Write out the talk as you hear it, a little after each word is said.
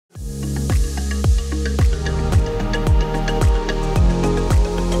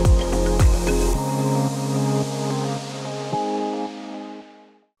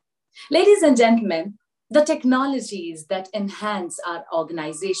Ladies and gentlemen, the technologies that enhance our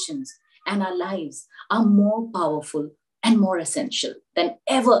organizations and our lives are more powerful and more essential than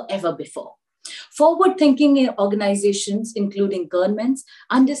ever before. Forward-thinking organizations, including governments,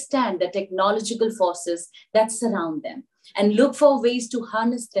 understand the technological forces that surround them and look for ways to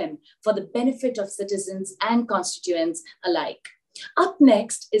harness them for the benefit of citizens and constituents alike. Up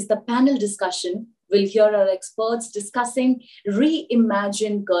next is the panel discussion. We'll hear our experts discussing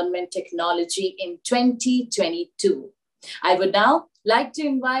Reimagine government technology in 2022. I would now like to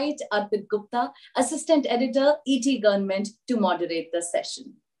invite Arpit Gupta, Assistant Editor, ETGovernment, to moderate the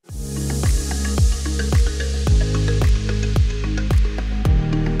session.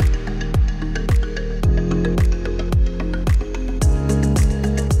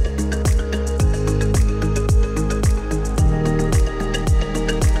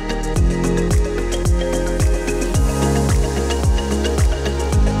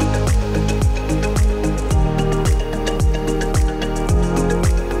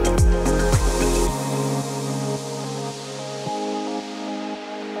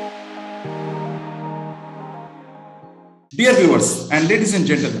 Dear viewers and ladies and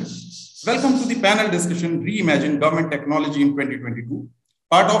gentlemen, welcome to the panel discussion Reimagine Government Technology in 2022,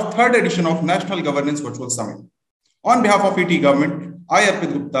 part of third edition of National Governance Virtual Summit. On behalf of ETGovernment, I,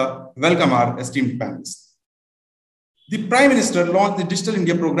 Arpit Gupta, welcome our esteemed panelists. The Prime Minister launched the Digital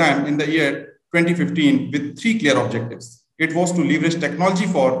India program in the year 2015 with three clear objectives. It was to leverage technology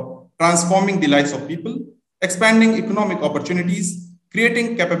for transforming the lives of people, expanding economic opportunities,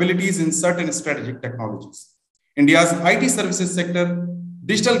 creating capabilities in certain strategic technologies. India's IT services sector,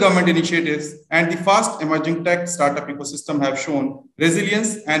 digital government initiatives, and the fast emerging tech startup ecosystem have shown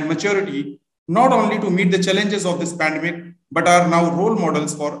resilience and maturity not only to meet the challenges of this pandemic, but are now role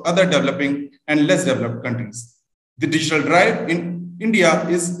models for other developing and less developed countries. The digital drive in India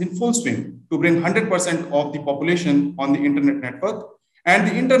is in full swing to bring 100% of the population on the internet network, and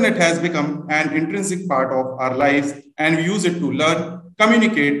the internet has become an intrinsic part of our lives, and we use it to learn,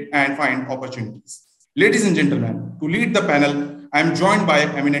 communicate, and find opportunities. Ladies and gentlemen, to lead the panel, I am joined by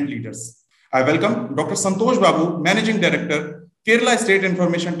eminent leaders. I welcome Dr. Santhosh Babu, Managing Director, Kerala State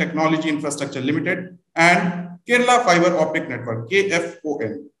Information Technology Infrastructure Limited and Kerala Fiber Optic Network,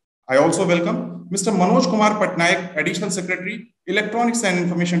 KFON. I also welcome Mr. Manoj Kumar Pattnaik, Additional Secretary, Electronics and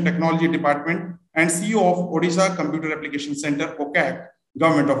Information Technology Department and CEO of Odisha Computer Application Center, OCAC,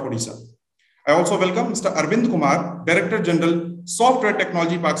 Government of Odisha. I also welcome Mr. Arvind Kumar, Director General, Software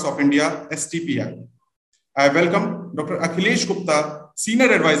Technology Parks of India, STPI. I welcome Dr. Akhilesh Gupta, Senior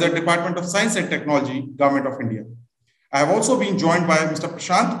Advisor, Department of Science and Technology, Government of India. I have also been joined by Mr.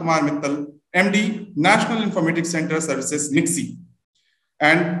 Prashant Kumar Mittal, MD, National Informatics Center Services, NICSI.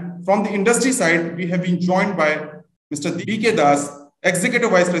 And from the industry side, we have been joined by Mr. D.K. Das,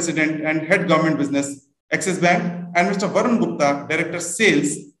 Executive Vice President and Head Government Business, Axis Bank, and Mr. Varun Gupta, Director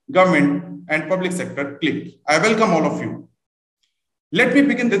Sales, Government and Public Sector, Qlik. I welcome all of you. Let me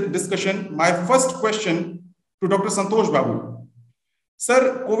begin the discussion. My first question to Dr. Santhosh Babu.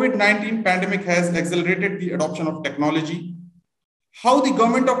 Sir, COVID-19 pandemic has accelerated the adoption of technology. How the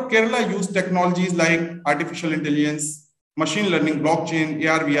government of Kerala used technologies like artificial intelligence, machine learning, blockchain,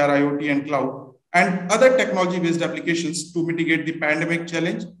 AR, VR, IoT, and cloud, and other technology-based applications to mitigate the pandemic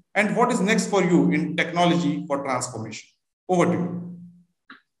challenge, and what is next for you in technology for transformation? Over to you.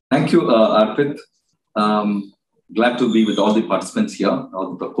 Thank you, Arpit. Glad to be with all the participants here,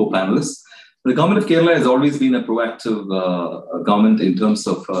 all the co-panelists. The government of Kerala has always been a proactive government in terms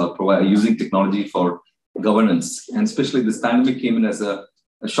of using technology for governance. And especially this pandemic came in as a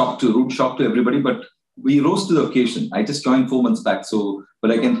root shock to everybody, but we rose to the occasion. I just joined 4 months back. But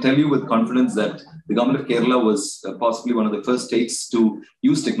I can tell you with confidence that the government of Kerala was possibly one of the first states to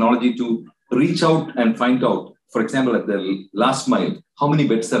use technology to reach out and find out, for example, at the last mile, how many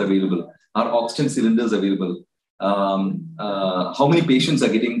beds are available, are oxygen cylinders available, how many patients are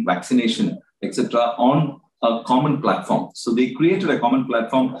getting vaccination, etc., on a common platform. So they created a common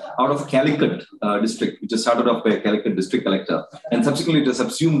platform out of Calicut district, which was started off by a Calicut district collector, and subsequently it was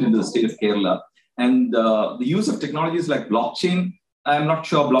subsumed into the state of Kerala. And the use of technologies like blockchain, I'm not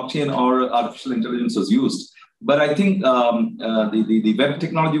sure blockchain or artificial intelligence was used, but I think the web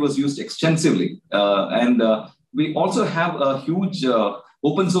technology was used extensively. We also have a huge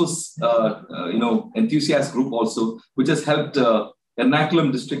open source, enthusiast group also, which has helped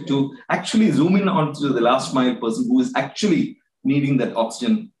Ernakulam district to actually zoom in onto the last mile person who is actually needing that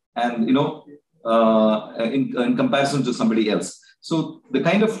oxygen, and in comparison to somebody else. So the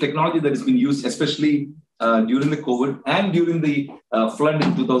kind of technology that has been used, especially during the COVID and during the flood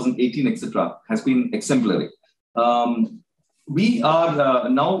in 2018, etc., has been exemplary. we are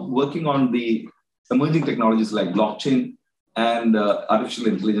now working on the emerging technologies like blockchain and artificial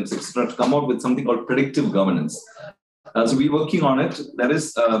intelligence, etc., to come out with something called predictive governance. So we're working on it. That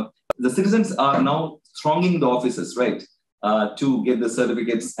is, the citizens are now thronging the offices, right, to get the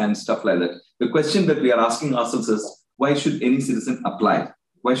certificates and stuff like that. The question that we are asking ourselves is, why should any citizen apply?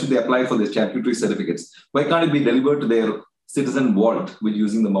 Why should they apply for their statutory certificates? Why can't it be delivered to their citizen wallet with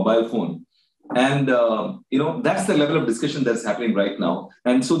using the mobile phone? And, that's the level of discussion that's happening right now.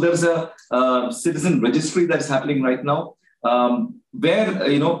 And so there's a citizen registry that's happening right now,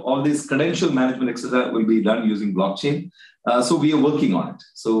 where, all these credential management, etc., will be done using blockchain. So we are working on it.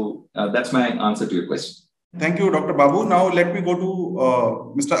 So that's my answer to your question. Thank you, Dr. Babu. Now let me go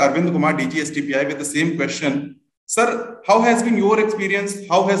to Mr. Arvind Kumar, DG STPI, with the same question. Sir, how has been your experience?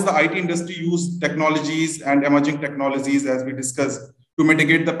 How has the IT industry used technologies and emerging technologies, as we discussed, to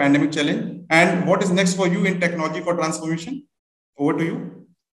mitigate the pandemic challenge? And what is next for you in technology for transformation? Over to you.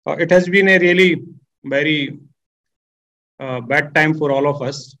 It has been a really very bad time for all of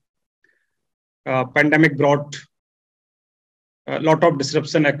us. Pandemic brought a lot of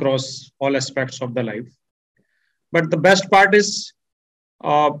disruption across all aspects of the life. But the best part is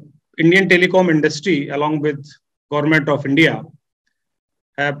Indian telecom industry, along with Government of India,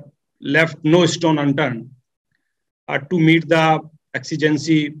 have left no stone unturned to meet the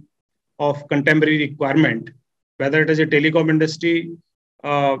exigency of contemporary requirement, whether it is a telecom industry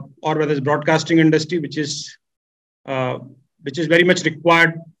or whether it's broadcasting industry, which is very much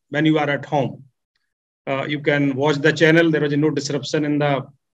required when you are at home. You can watch the channel. There was no disruption in the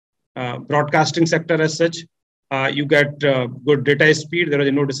broadcasting sector as such. You get good data speed. There was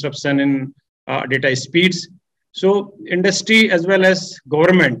no disruption in data speeds. So industry as well as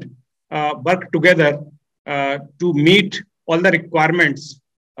government work together to meet all the requirements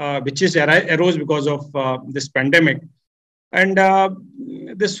which arose because of this pandemic. And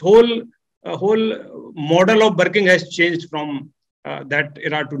this whole model of working has changed from that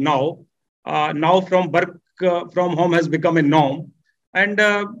era to now. Now from work from home has become a norm. And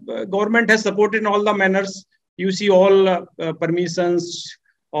government has supported in all the manners. You see all permissions,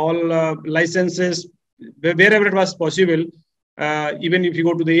 all licenses, wherever it was possible. Even if you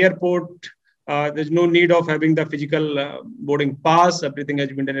go to the airport, there's no need of having the physical boarding pass. Everything has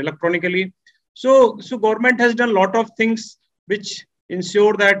been done electronically. So government has done a lot of things which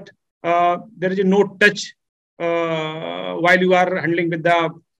ensure that there is no touch while you are handling with the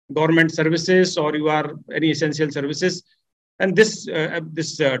government services or you are any essential services. And this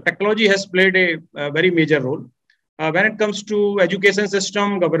technology has played a very major role. When it comes to education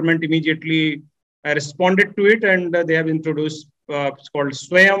system, government immediately responded to it, and they have introduced it's called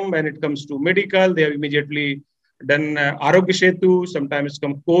Swayam. When it comes to medical, they have immediately done Arogya Setu. Sometimes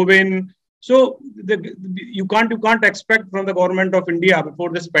come KFON. So you can't expect from the government of India before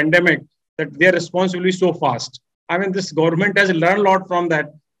this pandemic that their response will be so fast. I mean, this government has learned a lot from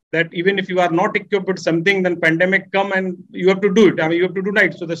that. That even if you are not equipped with something, then pandemic come and you have to do it. I mean, you have to do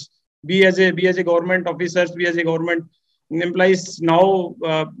right. So this we as a government officers, we as a government employees now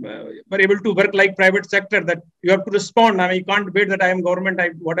were able to work like private sector, that you have to respond. I mean, you can't wait that I am government,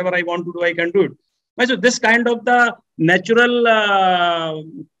 whatever I want to do, I can do it. So this kind of the natural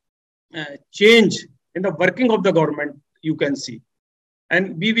change in the working of the government, you can see.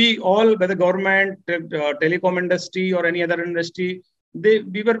 And we all, whether government, telecom industry or any other industry,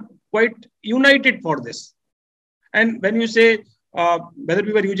 we were quite united for this. And when you say whether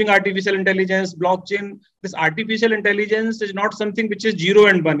we were using artificial intelligence, blockchain, this artificial intelligence is not something which is 0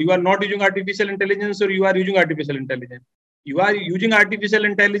 and 1. You are not using artificial intelligence or you are using artificial intelligence. You are using artificial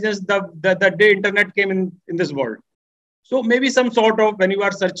intelligence the day internet came in this world. So maybe some sort of, when you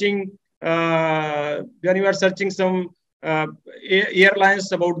are searching some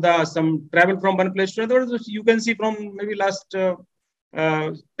airlines about some travel from one place to another, you can see from maybe last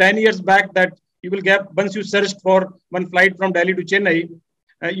 10 years back that you will get, once you searched for one flight from Delhi to Chennai,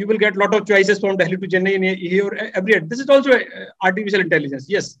 you will get a lot of choices from Delhi to Chennai in every day. This is also artificial intelligence.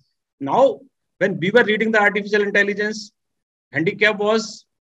 Yes. Now, when we were reading the artificial intelligence, handicap was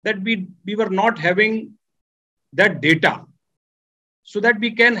that we were not having that data so that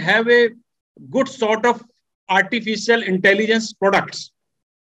we can have a good sort of artificial intelligence products.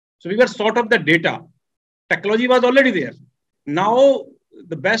 So we were sort of the data. Technology was already there. Now,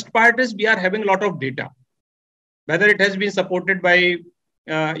 the best part is we are having a lot of data, whether it has been supported by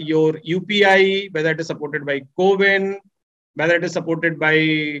your UPI, whether it is supported by KFON, whether it is supported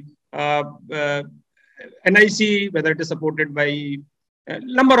by NICSI, whether it is supported by a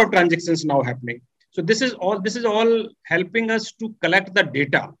number of transactions now happening. So this is all helping us to collect the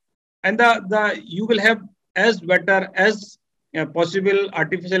data, and you will have as better, as possible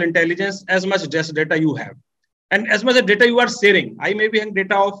artificial intelligence as much data you have. And as much as data you are sharing. I may be having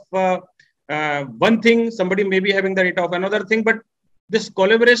data of one thing, somebody may be having the data of another thing, but this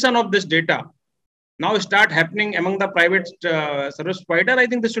collaboration of this data now start happening among the private service provider. I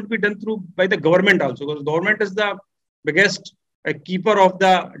think this should be done through by the government also, because government is the biggest keeper of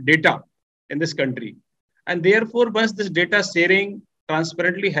the data in this country. And therefore, once this data sharing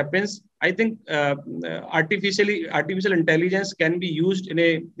transparently happens, I think artificial intelligence can be used in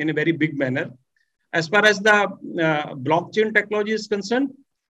a very big manner. As far as the blockchain technology is concerned,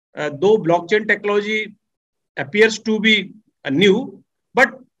 though blockchain technology appears to be new,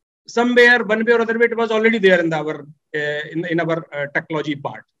 but somewhere, one way or other way, it was already there in our technology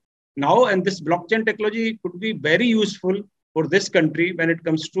part. Now, and this blockchain technology could be very useful for this country when it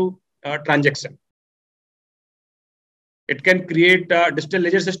comes to transaction. It can create a digital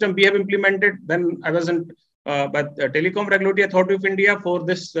ledger system. We have implemented when I was in but Telecom Regulatory Authority of India for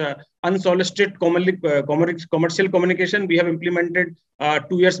this unsolicited commercial communication. We have implemented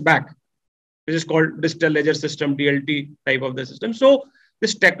 2 years back. This is called digital ledger system, DLT type of the system. So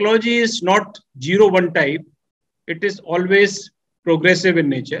this technology is not 0-1 type. It is always progressive in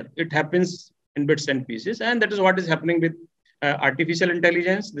nature. It happens in bits and pieces. And that is what is happening with artificial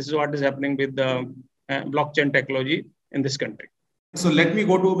intelligence. This is what is happening with the blockchain technology in this country. So let me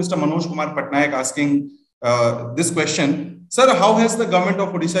go to Mr. Manoj Kumar Pattnaik asking this question. Sir, how has the government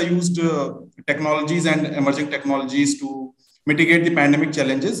of Odisha used technologies and emerging technologies to mitigate the pandemic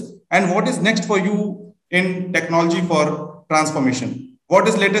challenges? And what is next for you in technology for transformation? What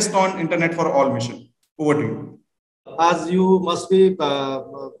is latest on Internet for All mission? Over to you. As you must be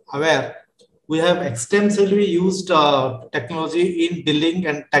aware, we have extensively used technology in dealing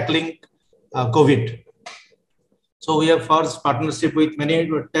and tackling COVID. So we have forged partnership with many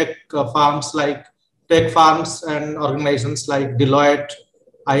tech farms and organizations like Deloitte,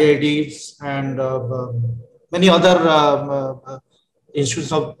 IITs, and many other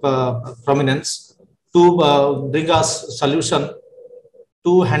institutions of prominence to bring us solution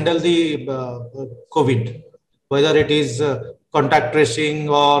to handle the COVID, whether it is contact tracing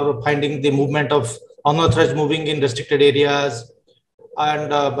or finding the movement of unauthorized moving in restricted areas,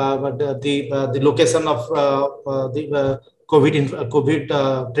 and the location of the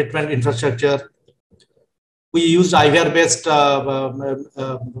COVID treatment infrastructure. We used IVR-based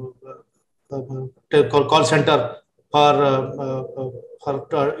call center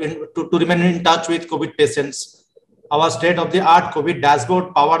to remain in touch with COVID patients. Our state-of-the-art COVID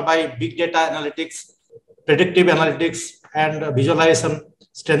dashboard powered by big data analytics, predictive analytics, and visualization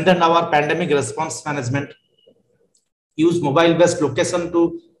strengthened our pandemic response management. Use mobile-based location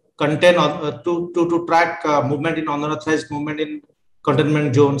to contain to track movement in unauthorized movement in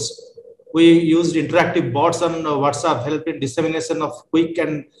containment zones. We used interactive bots on WhatsApp, help in dissemination of quick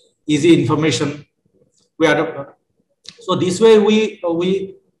and easy information. So this way we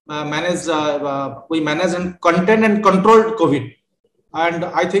manage and contain and control COVID. And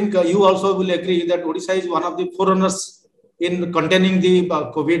I think you also will agree that Odisha is one of the forerunners in containing the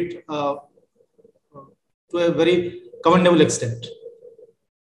COVID to a very commendable extent.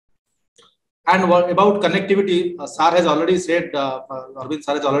 And about connectivity, Sir has already said, Arvind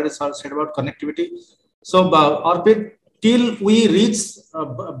Sir has already said about connectivity. So, Arpit, till we reach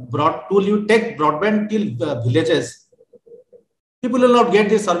till you take broadband till villages, people will not get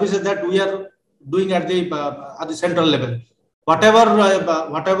the services that we are doing at the central level. Whatever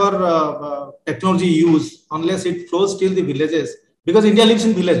technology used, unless it flows till the villages, because India lives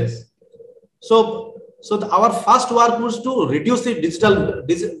in villages. So our first work was to reduce the digital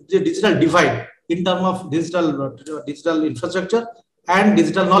divide in terms of digital infrastructure and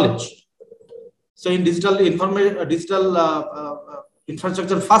digital knowledge. So in digital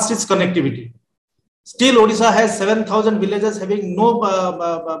infrastructure, first is connectivity. Still, Odisha has 7,000 villages having no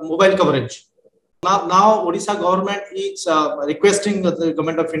mobile coverage. Now Odisha government is requesting the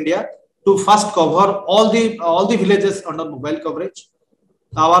government of India to first cover all the villages under mobile coverage.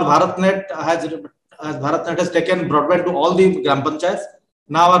 Our BharatNet has taken broadband to all the Gram Panchayats.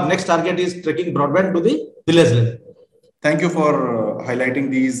 Now our next target is taking broadband to the village level. Thank you for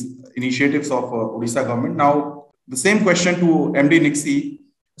highlighting these initiatives of Odisha government. Now, the same question to MD NICSI.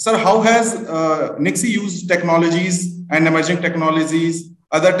 Sir, how has NICSI used technologies and emerging technologies,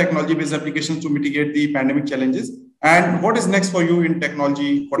 other technology-based applications to mitigate the pandemic challenges? And what is next for you in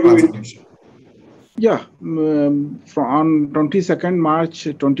technology for transformation? Yeah, on 22nd March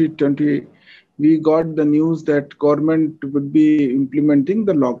 2020, we got the news that government would be implementing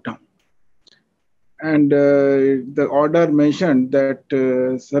the lockdown. And the order mentioned that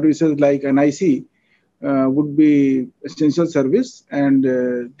services like NICSI would be essential service, and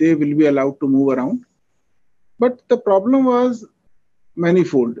they will be allowed to move around. But the problem was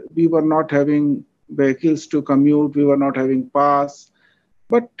manifold. We were not having vehicles to commute, we were not having pass.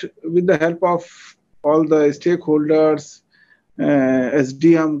 But with the help of all the stakeholders,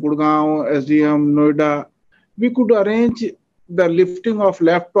 SDM Gurgaon, SDM Noida, we could arrange the lifting of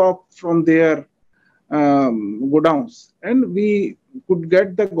laptop from their godowns, and we could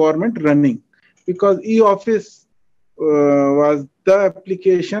get the government running, because e-office was the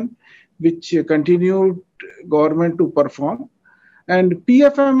application which continued government to perform, and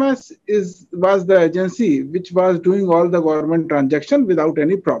PFMS was the agency which was doing all the government transaction without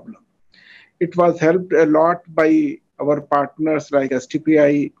any problem. It was helped a lot by our partners like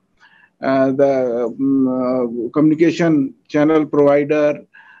STPI, the communication channel provider,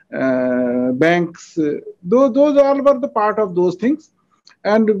 banks. Those all were the part of those things,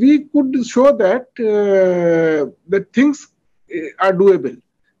 and we could show that the things are doable.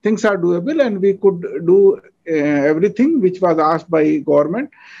 Things are doable, and we could do everything which was asked by government,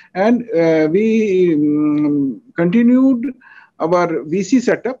 and we continued our VC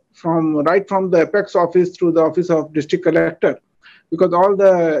setup right from the Apex office through the office of district collector, because all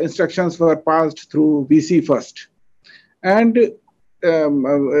the instructions were passed through VC first. And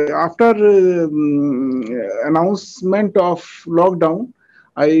after announcement of lockdown,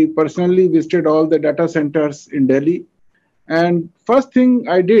 I personally visited all the data centers in Delhi. And first thing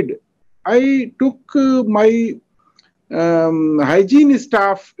I did, I took my hygiene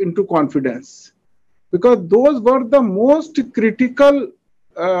staff into confidence, because those were the most critical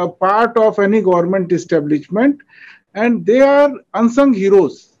part of any government establishment, and they are unsung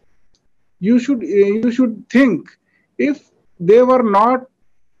heroes. You should think, if they were not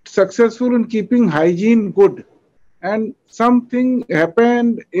successful in keeping hygiene good, and something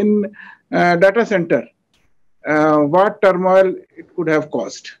happened in data center, what turmoil it could have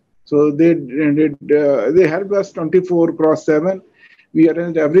caused. So they helped us 24/7. We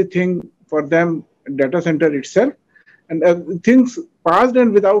arranged everything for them, data center itself, and things passed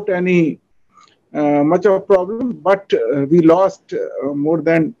and without any much of a problem. But we lost more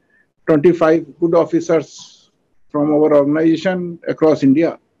than 25 good officers from our organization across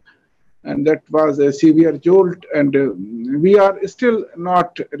India, and that was a severe jolt, and we are still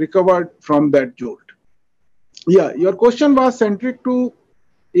not recovered from that jolt. Yeah, your question was centric to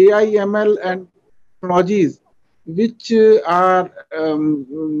AI, ML, and technologies which are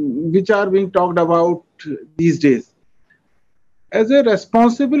being talked about these days. As a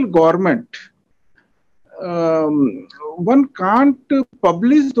responsible government, one can't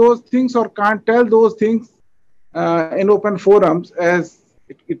publish those things or can't tell those things in open forums, as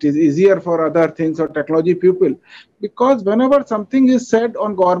it is easier for other things or technology people, because whenever something is said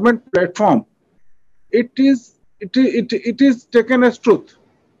on government platform, it is taken as truth.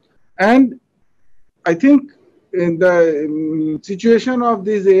 And I think in the situation of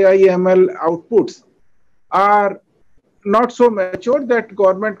these AI ML outputs are not so mature that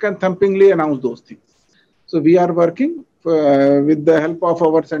government can thumpingly announce those things. So we are working with the help of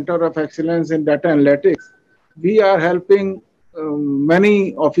our Center of Excellence in Data Analytics. We are helping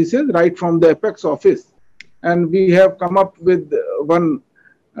many offices right from the Apex office, and we have come up with one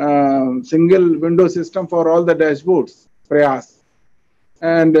single window system for all the dashboards, Prayas.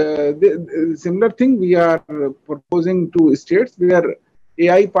 And the similar thing we are proposing to states, where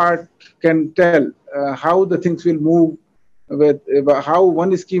AI part can tell how the things will move, with how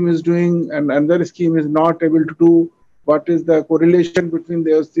one scheme is doing and another scheme is not able to do, what is the correlation between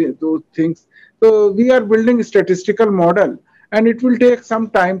those things. So we are building a statistical model, and it will take some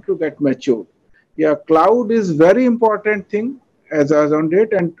time to get matured. Yeah, cloud is very important thing as on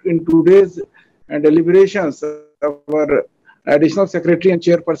date, and in today's deliberations, our Additional Secretary and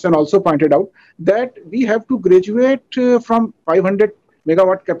Chairperson also pointed out that we have to graduate from 500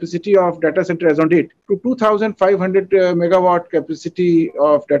 megawatt capacity of data center as on date to 2,500 megawatt capacity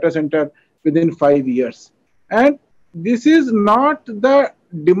of data center within 5 years. And this is not the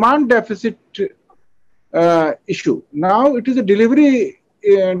demand deficit issue. Now it is a delivery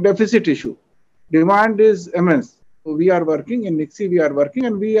deficit issue. Demand is immense. So we are working in NICSI, we are working,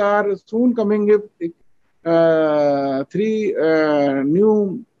 and we are soon coming with 3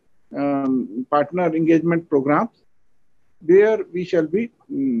 new partner engagement programs, where we shall be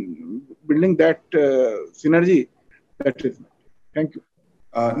building that synergy. That is. Thank you.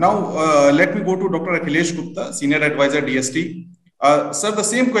 Now, let me go to Dr. Akhilesh Gupta, Senior Advisor, DST. Sir, the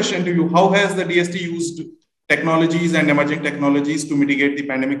same question to you. How has the DST used technologies and emerging technologies to mitigate the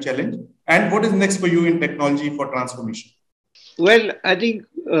pandemic challenge? And what is next for you in technology for transformation? Well, I think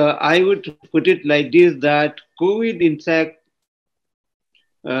I would put it like this, that COVID, in fact,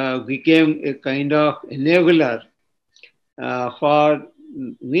 became a kind of enabler for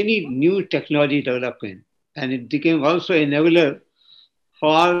many new technology development. And it became also enabler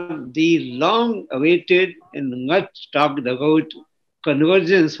for the long awaited and much talked about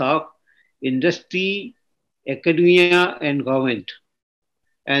convergence of industry, academia, and government.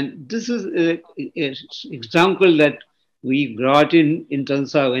 And this is an example that we brought in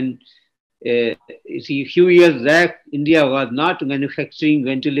terms of when, you see, a few years back, India was not manufacturing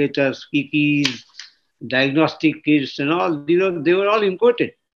ventilators, PPEs, diagnostic kits, and all. They were all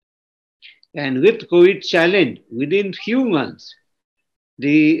imported. And with COVID challenge, within few months,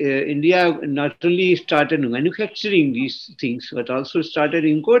 India not only started manufacturing these things, but also started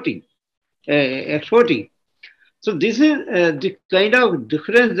importing, exporting. So this is the kind of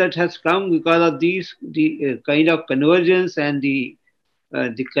difference that has come because of the kind of convergence and the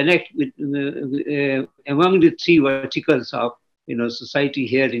connect with, among the three verticals of society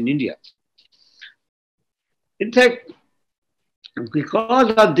here in India. In fact,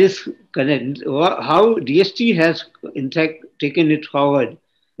 because of this connect, how DST has in fact taken it forward,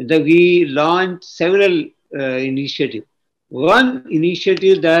 that we launched several initiatives. One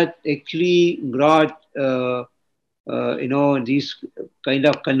initiative that actually brought these kind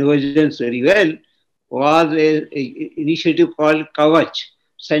of convergence very well was a initiative called Kavach,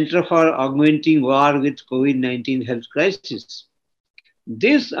 Center for Augmenting War with COVID-19 Health Crisis.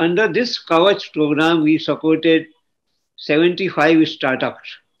 Under this Kavach program, we supported 75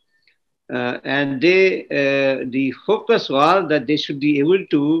 startups. And the focus was that they should be able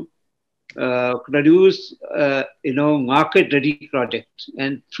to produce, market-ready products.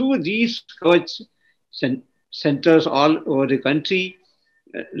 And through these Kavach centers all over the country,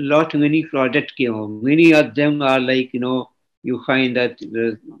 many products came out. Many of them are like, you find that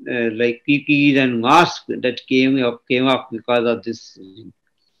like PPEs and masks that came up because of this.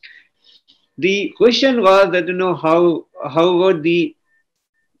 The question was that, how about the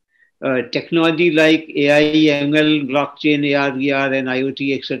technology like AI, ML, blockchain, AR, VR, and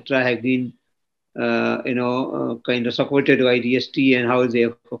IoT, etc., have been, kind of supported by DST, and how they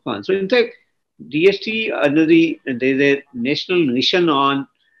have performed. So, in fact, DST, there's a national mission on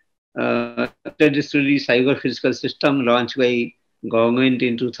interdisciplinary cyber physical system launched by government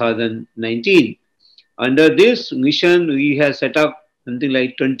in 2019. Under this mission, we have set up something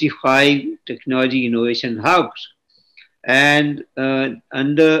like 25 technology innovation hubs. And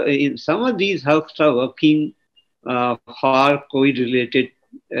in some of these hubs are working for COVID-related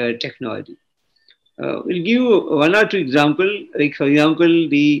technology. We'll give one or two examples. Like, for example,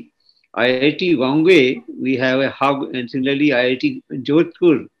 the IIT Bombay, we have a hub, and similarly IIT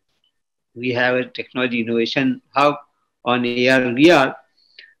Jodhpur, we have a technology innovation hub on AR VR.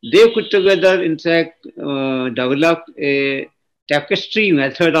 They put together, in fact, developed a tapestry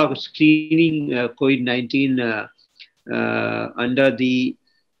method of screening COVID-19 under the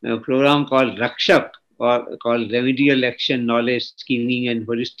program called Rakshak, or called Remedial Action, Knowledge, Scheming, and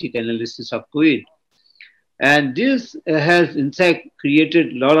Holistic Analysis of COVID. And this has, in fact,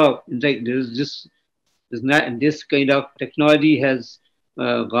 created a lot of, in fact, this kind of technology has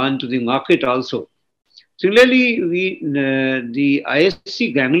gone to the market also. Similarly, the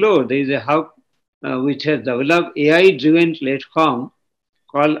ISC Bangalore, there is a hub which has developed AI-driven platform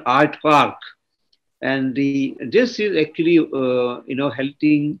called Art Park. And this is actually,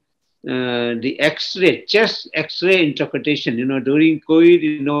 helping the X-ray, chest X-ray interpretation. During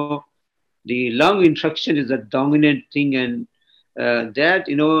COVID, the lung infection is a dominant thing, and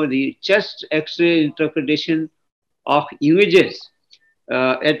the chest X-ray interpretation of images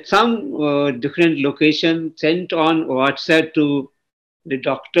at some different location sent on WhatsApp to the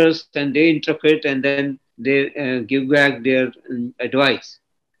doctors, and they interpret, and then they give back their advice.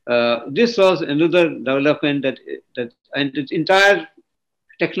 This was another development and its entire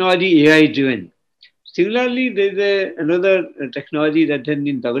technology AI driven. Similarly, there's another technology that has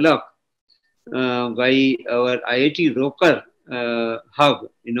been developed by our IIT Roker hub.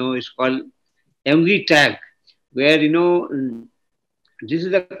 It's called MV Tag, where this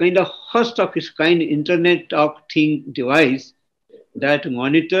is a kind of first of its kind Internet of Things device that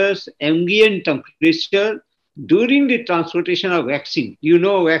monitors ambient temperature during the transportation of vaccine.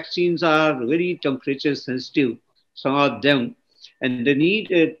 Vaccines are very temperature sensitive, some of them, and they need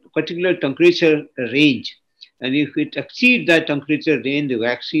a particular temperature range. And if it exceeds that temperature range, the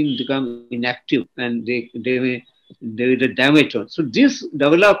vaccine becomes inactive and there is a damage. So this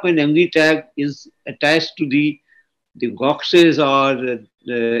development MV tag is attached to the boxes or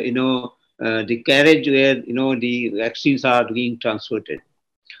the carriage where the vaccines are being transported.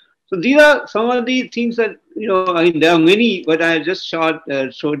 So these are some of the things that, I mean, there are many, but I just showed,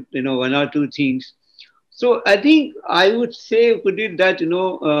 one or two things. So I think I would say, put it that,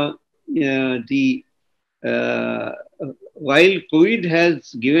 while COVID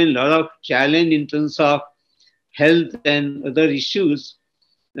has given a lot of challenge in terms of health and other issues,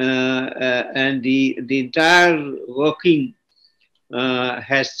 and the entire working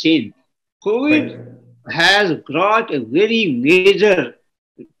has changed. COVID has brought a very major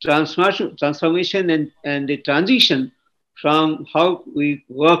transformation and the transition from how we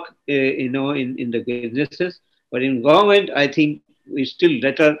work, in the businesses. But in government, I think we still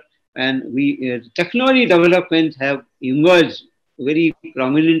better, and technology development have emerged very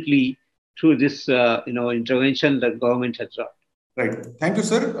prominently through this, intervention that government has brought. Right. Thank you,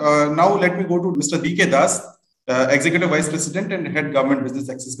 sir. Now let me go to Mr. D.K. Das, Executive Vice President and Head Government Business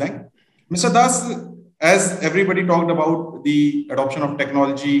Axis Bank. Mr. Das, as everybody talked about the adoption of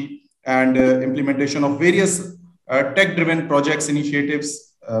technology and implementation of various tech-driven projects,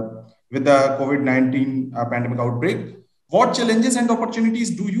 initiatives with the COVID-19 pandemic outbreak, what challenges and opportunities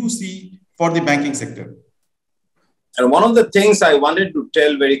do you see for the banking sector? And one of the things I wanted to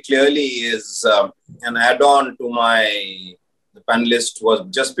tell very clearly is an add-on to the panelist was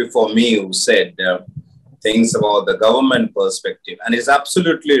just before me who said things about the government perspective. And it's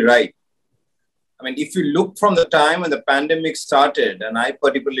absolutely right. I mean, if you look from the time when the pandemic started, and I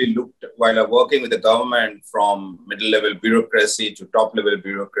particularly looked while I'm working with the government from middle-level bureaucracy to top-level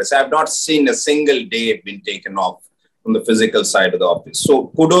bureaucracy, I've not seen a single day been taken off from the physical side of the office. So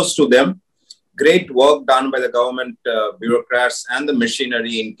kudos to them. Great work done by the government bureaucrats and the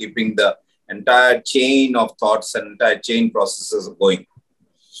machinery in keeping the entire chain of thoughts and entire chain processes going.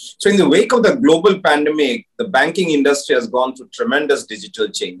 So in the wake of the global pandemic, the banking industry has gone through tremendous digital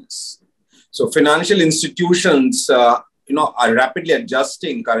changes. So financial institutions, are rapidly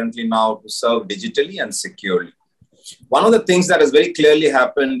adjusting currently now to serve digitally and securely. One of the things that has very clearly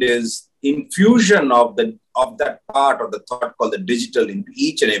happened is infusion of that part of the thought called the digital into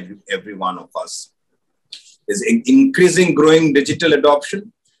each and every one of us. There's increasing growing digital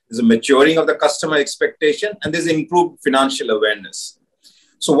adoption, there's a maturing of the customer expectation, and there's improved financial awareness.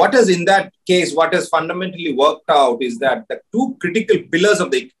 So what has fundamentally worked out is that the two critical pillars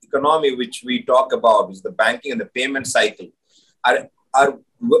of the economy which we talk about is the banking and the payment cycle are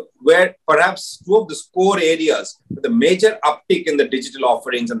where perhaps two of the core areas with the major uptick in the digital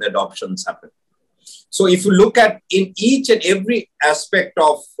offerings and the adoptions happen. So if you look at in each and every aspect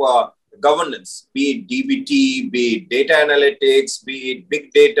of governance, be it DBT, be it data analytics, be it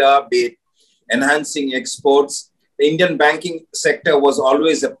big data, be it enhancing exports, the Indian banking sector was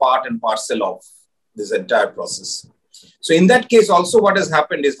always a part and parcel of this entire process. So in that case, also what has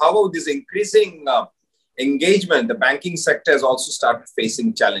happened is, however, this increasing engagement, the banking sector has also started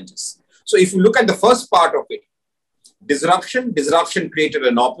facing challenges. So if you look at the first part of it, disruption created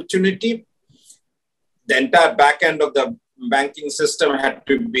an opportunity. The entire back end of the banking system had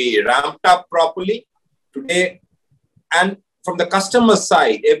to be ramped up properly today. And from the customer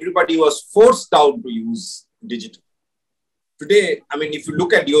side, everybody was forced out to use digital. Today, I mean, if you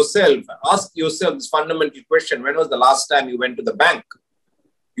look at yourself, ask yourself this fundamental question: when was the last time you went to the bank?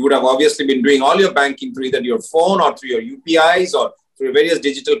 You would have obviously been doing all your banking through either your phone or through your UPIs or through various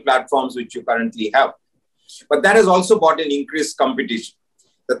digital platforms which you currently have. But that has also brought an increased competition.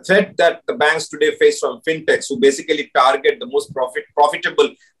 The threat that the banks today face from fintechs, who basically target the most profitable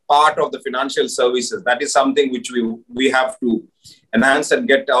part of the financial services, that is something which we have to enhance and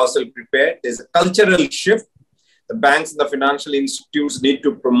get ourselves prepared. There's a cultural shift. The banks and the financial institutes need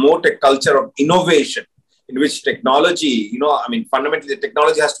to promote a culture of innovation in which technology, fundamentally the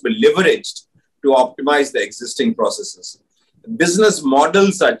technology has to be leveraged to optimize the existing processes. The business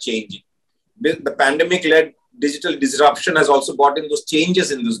models are changing. The pandemic-led digital disruption has also brought in those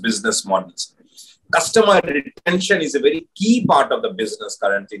changes in those business models. Customer retention is a very key part of the business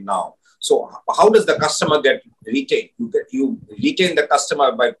currently now. So how does the customer get retained? You retain the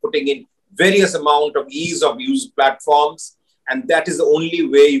customer by putting in various amount of ease of use platforms. And that is the only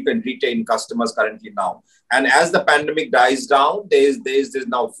way you can retain customers currently now. And as the pandemic dies down, there's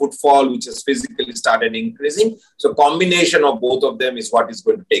now footfall, which has physically started increasing. So combination of both of them is what is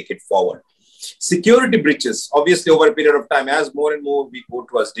going to take it forward. Security breaches, obviously over a period of time, as more and more we go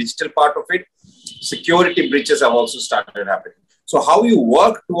towards digital part of it, security breaches have also started happening. So how you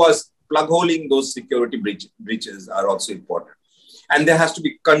work towards plug holing those security breaches are also important. And there has to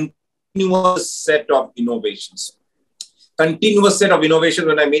be continuous set of innovations. Continuous set of innovation,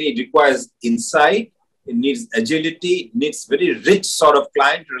 when I mean it requires insight, it needs agility, it needs very rich sort of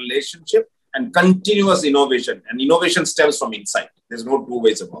client relationship and continuous innovation. And innovation stems from insight. There's no two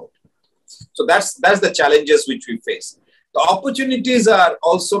ways about it. So that's the challenges which we face. The opportunities are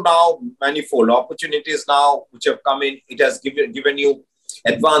also now manifold. Opportunities now which have come in, it has given you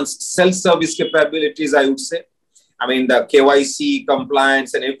advanced self-service capabilities, I would say. I mean, the KYC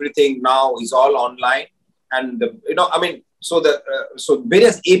compliance and everything now is all online. And, so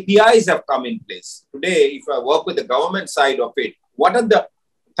various APIs have come in place. Today, if I work with the government side of it, what are the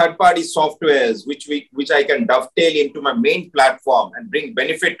third-party softwares which I can dovetail into my main platform and bring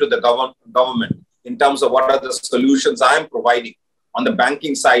benefit to the government in terms of what are the solutions I am providing on the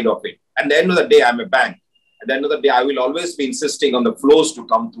banking side of it. At the end of the day, I'm a bank. At the end of the day, I will always be insisting on the flows to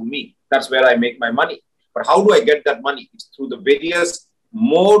come through me. That's where I make my money. But how do I get that money? It's through the various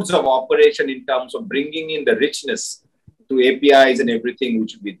modes of operation in terms of bringing in the richness to APIs and everything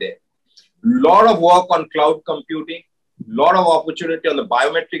which will be there. Lot of work on cloud computing, lot of opportunity on the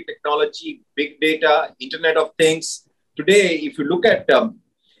biometric technology, big data, Internet of Things. Today, if you look at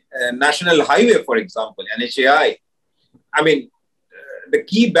National Highway, for example, NHAI, I mean, the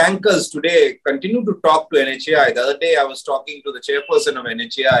key bankers today continue to talk to NHAI. The other day, I was talking to the chairperson of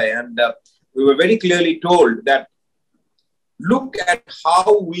NHAI, and we were very clearly told that look at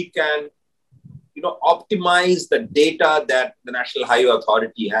how we can, optimize the data that the National Highway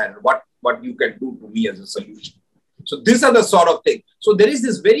Authority has, what you can do to me as a solution. So these are the sort of things. So there is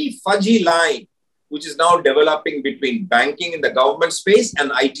this very fuzzy line which is now developing between banking in the government space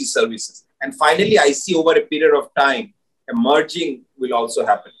and IT services. And finally, I see over a period of time, a merging will also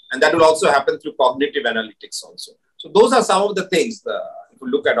happen. And that will also happen through cognitive analytics also. So those are some of the things, if you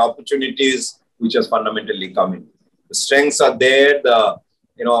look at opportunities which has fundamentally come in. The strengths are there,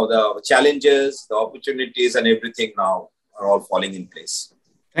 the challenges, the opportunities and everything now are all falling in place.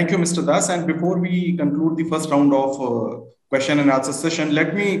 Thank you, Mr. Das. And before we conclude the first round of question and answer session,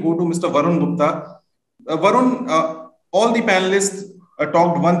 let me go to Mr. Varun Gupta. Varun, all the panelists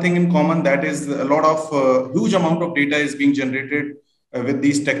talked one thing in common, that is a lot of huge amount of data is being generated with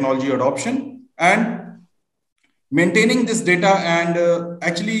these technology adoption, and maintaining this data and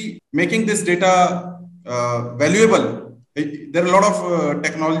actually making this data valuable. There are a lot of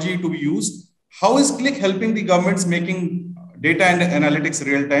technology to be used. How is Qlik helping the governments making data and analytics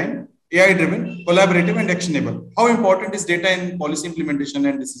real-time, AI-driven, collaborative, and actionable? How important is data in policy implementation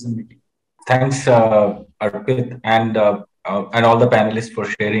and decision-making? Thanks, Arpit, and all the panelists for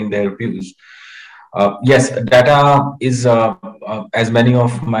sharing their views. Yes, data is, as many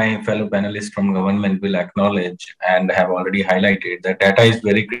of my fellow panelists from government will acknowledge and have already highlighted, that data is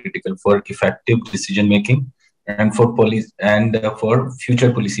very critical for effective decision-making and for policy and for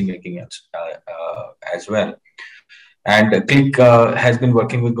future policy making as well. And Qlik has been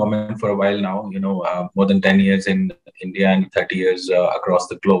working with government for a while now, more than 10 years in India and 30 years across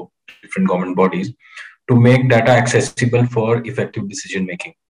the globe, different government bodies, to make data accessible for effective decision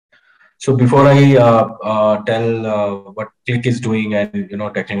making. So before I tell what Qlik is doing and,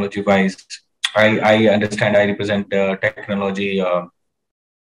 technology wise, I understand I represent technology,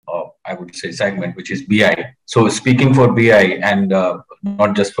 I would say segment, which is BI. So speaking for BI and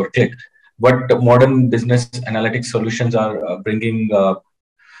not just for Qlik, what modern business analytics solutions are bringing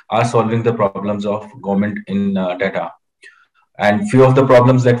are solving the problems of government in data. And few of the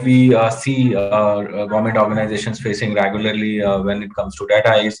problems that we see government organizations facing regularly when it comes to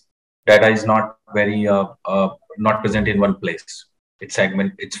data is not very not present in one place.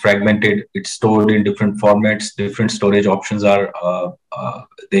 It's fragmented, it's stored in different formats, different storage options are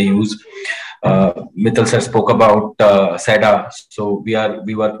they use. Mittal sir spoke about SEDA, so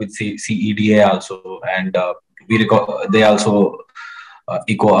we work with CEDA also, and they also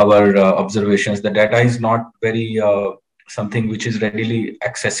echo our observations. The data is not very something which is readily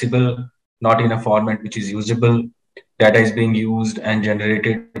accessible, not in a format which is usable. Data is being used and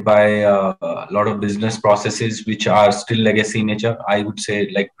generated by a lot of business processes which are still legacy in nature. I would say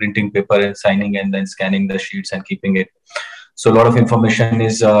like printing paper and signing and then scanning the sheets and keeping it. So a lot of information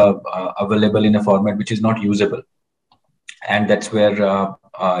is available in a format which is not usable. And that's where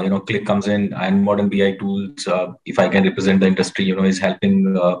Qlik comes in, and modern BI tools, if I can represent the industry, is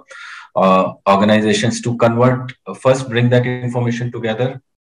helping organizations to convert, first bring that information together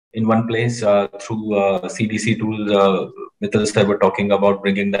in one place through CDC tools. Mittal sir were talking about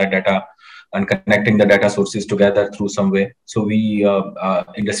bringing that data and connecting the data sources together through some way. So we,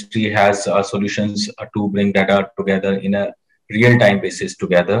 industry has solutions to bring data together in a real-time basis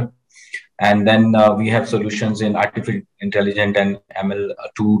together. And then we have solutions in artificial intelligence and ML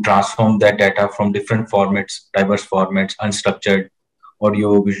to transform that data from different formats, diverse formats, unstructured,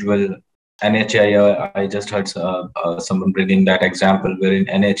 audio, visual. NHI, I just heard someone bringing that example, wherein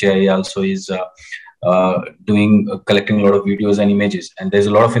NHI also is collecting a lot of videos and images, and there's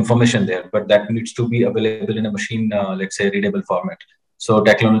a lot of information there, but that needs to be available in a machine, let's say, readable format. So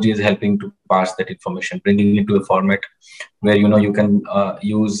technology is helping to parse that information, bringing it to a format where you can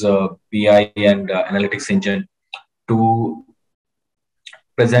use BI and analytics engine to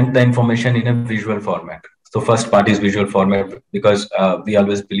present the information in a visual format. So first part is visual format, because we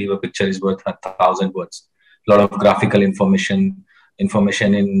always believe a picture is worth 1,000 words. A lot of graphical information in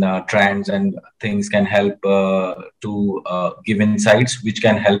trends and things can help to give insights, which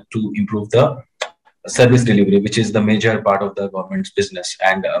can help to improve the service delivery, which is the major part of the government's business.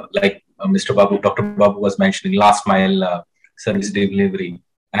 And like Dr. Babu was mentioning, last mile service delivery,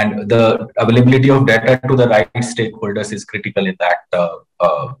 and the availability of data to the right stakeholders is critical in that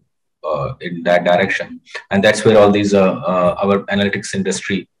direction. And that's where all these our analytics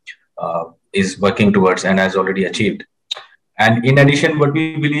industry is working towards and has already achieved. And in addition, what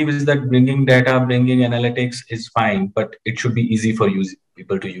we believe is that bringing data, bringing analytics is fine, but it should be easy for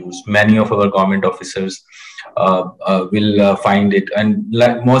people to use. Many of our government officers will find it, and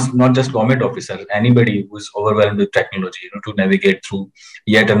not just government officers, anybody who's overwhelmed with technology, to navigate through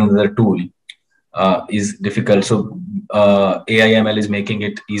yet another tool is difficult. So AI/ML is making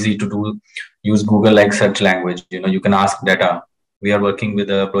it easy to use Google like search language. You can ask data. We are working with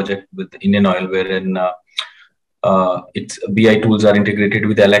a project with Indian Oil wherein its BI tools are integrated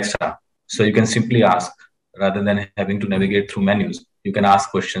with Alexa. So you can simply ask, rather than having to navigate through menus. You can ask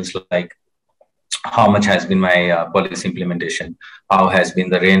questions like, how much has been my policy implementation? How has been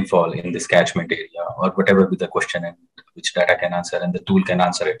the rainfall in this catchment area? Or whatever be the question, and which data can answer, and the tool can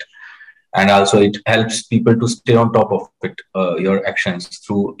answer it. And also it helps people to stay on top of it, your actions,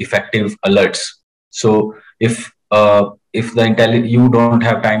 through effective alerts. So if you don't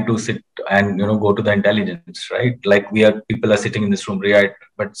have time to sit and go to the intelligence, right? Like people are sitting in this room, right?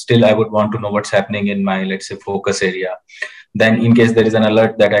 But still I would want to know what's happening in my, let's say, focus area. Then in case there is an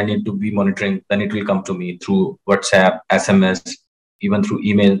alert that I need to be monitoring, then it will come to me through WhatsApp, SMS, even through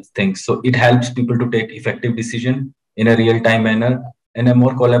email things. So it helps people to take effective decision in a real-time manner, in a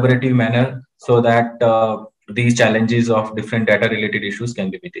more collaborative manner, so that these challenges of different data-related issues can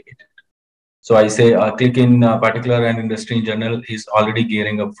be mitigated. So I say Qlik in particular and industry in general is already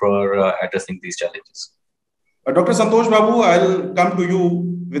gearing up for addressing these challenges. Dr. Santhosh Babu, I'll come to you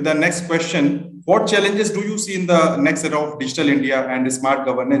with the next question. What challenges do you see in the next era of digital India and smart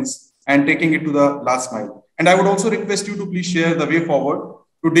governance and taking it to the last mile? And I would also request you to please share the way forward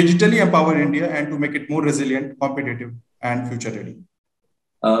to digitally empower India and to make it more resilient, competitive, and future ready.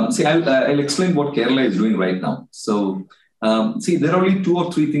 I'll explain what Kerala is doing right now. So, there are only 2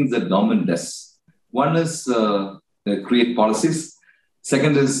 or 3 things that government does. One is create policies.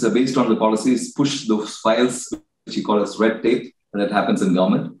 Second is based on the policies, push those files, which you call as red tape, that happens in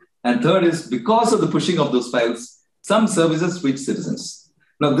government. And third is because of the pushing of those files, some services reach citizens.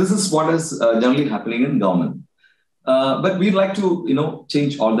 Now, this is what is generally happening in government. But we'd like to,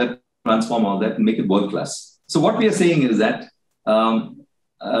 change all that, transform all that, and make it world class. So what we are saying is that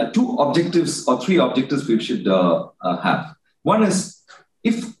 2 objectives or 3 objectives we should have. One is,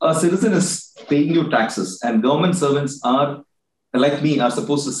 if a citizen is paying you taxes and government servants are, like me, are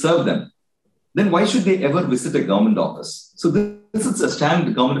supposed to serve them, then why should they ever visit a government office? So this is a stand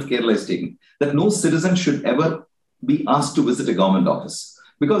the government of Kerala is taking, that no citizen should ever be asked to visit a government office.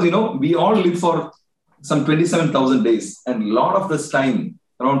 Because, we all live for some 27,000 days, and a lot of this time,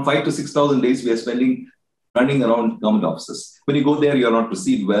 around 5,000 to 6,000 days, we are spending running around government offices. When you go there, you are not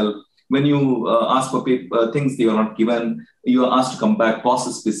received well. When you ask for things, they are not given. You are asked to come back, boss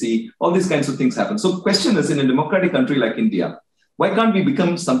is busy. All these kinds of things happen. So the question is, in a democratic country like India, why can't we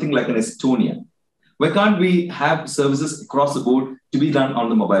become something like an Estonia? Why can't we have services across the board to be done on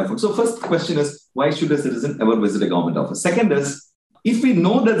the mobile phone? So first question is, why should a citizen ever visit a government office? Second is, if we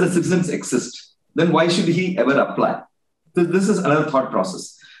know that the citizens exist, then why should he ever apply? So this is another thought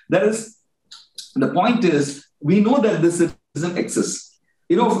process. The point is, we know that this citizen exists.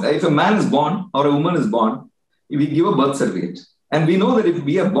 If a man is born or a woman is born, we give a birth certificate. And we know that if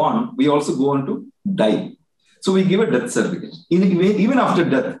we are born, we also go on to die. So we give a death certificate. Even after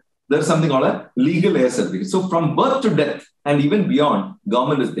death, there's something called a legal heir certificate. So from birth to death and even beyond,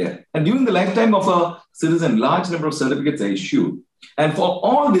 government is there. And during the lifetime of a citizen, large number of certificates are issued. And for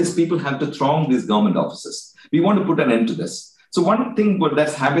all this, people have to throng these government offices. We want to put an end to this. So one thing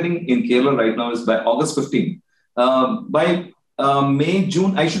that's happening in Kerala right now is by August 15, by May,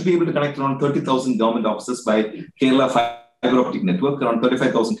 June, I should be able to connect around 30,000 government offices by Kerala fiber optic network. Around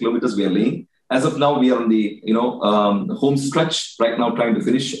 35,000 kilometers we are laying. As of now, we are on the home stretch right now, trying to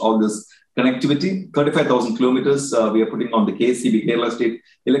finish all this connectivity, 35,000 kilometers we are putting on the KSCB, Kerala State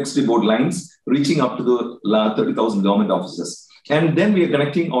Electricity Board lines, reaching up to the 30,000 government offices. And then we are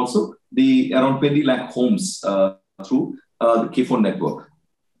connecting also the around 20 lakh homes through the KFON network.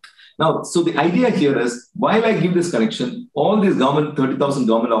 Now, so the idea here is, while I give this connection, all these 30,000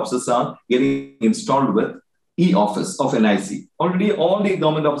 government offices are getting installed with e-office of NIC. Already all the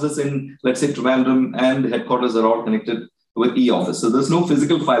government offices in, let's say, Trivandrum and the headquarters are all connected with e-office. So there's no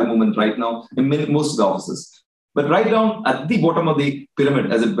physical file movement right now in most of the offices. But right down at the bottom of the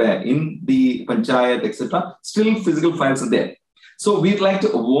pyramid, as it were, in the panchayat, etc., still physical files are there. So we'd like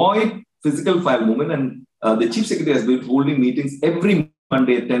to avoid physical file movement, and the Chief Secretary has been holding meetings every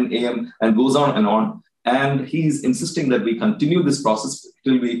Monday at 10 a.m. and goes on and on. And he's insisting that we continue this process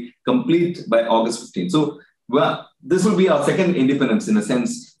till we complete by August 15. So well, this will be our second independence, in a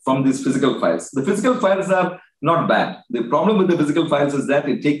sense, from these physical files. The physical files are not bad. The problem with the physical files is that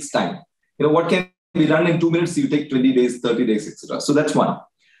it takes time. You know, what can be done in 2 minutes, you take 20 days, 30 days, etc. So that's one.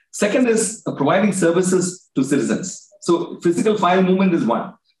 Second is providing services to citizens. So physical file movement is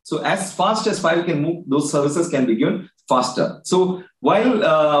one. So as fast as file can move, those services can be given faster. So while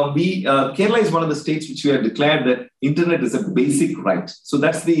Kerala is one of the states which we have declared that internet is a basic right. So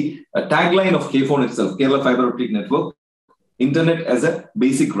that's the tagline of KFON itself, Kerala Fiber Optic Network, internet as a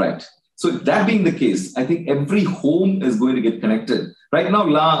basic right. So that being the case, I think every home is going to get connected. Right now,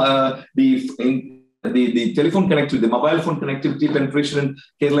 the telephone connectivity, the mobile phone connectivity penetration in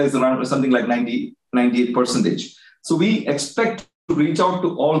Kerala is around something like 98%. So we expect to reach out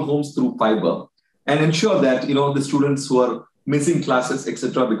to all homes through fiber and ensure that, you know, the students who are missing classes,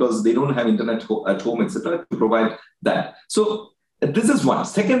 etc., because they don't have internet at home, etc., to provide that. So this is one.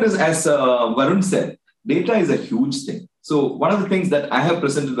 Second is, as Varun said, data is a huge thing. So one of the things that I have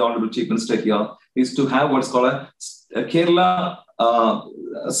presented to the Honorable Chief Minister here is to have what's called a Kerala,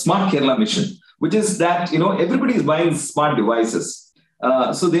 Smart Kerala mission, which is that, you know, everybody is buying smart devices.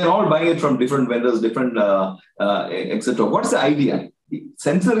 So they're all buying it from different vendors, different, etc. What's the idea?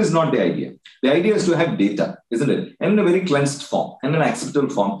 Sensor is not the idea. The idea is to have data, isn't it? And in a very cleansed form and an acceptable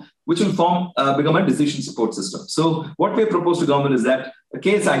form, which will become a decision support system. So what we have proposed to government is that a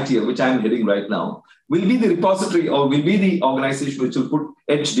KSITL, which I am heading right now, will be the repository or will be the organization which will put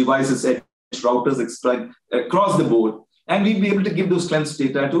edge devices, edge routers, etc., across the board. And we'll be able to give those cleansed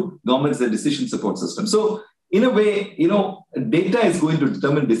data to governments, their decision support system. So in a way, you know, data is going to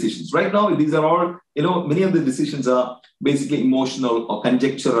determine decisions. Right now, these are all, you know, many of the decisions are basically emotional or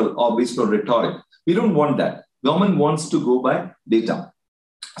conjectural or based on rhetoric. We don't want that. Government wants to go by data.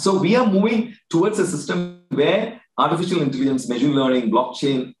 So we are moving towards a system where artificial intelligence, machine learning,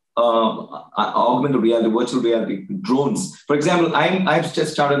 blockchain, augmented reality, virtual reality, drones. For example, I've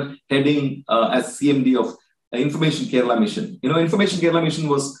just started heading as CMD of Information Kerala Mission. You know, Information Kerala Mission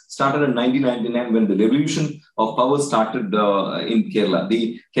was started in 1999 when the revolution of power started in Kerala.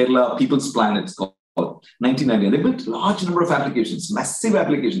 The Kerala People's Plan, it's called. 1999. They built a large number of applications, massive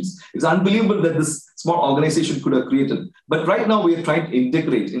applications. It's unbelievable that this small organization could have created. But right now we are trying to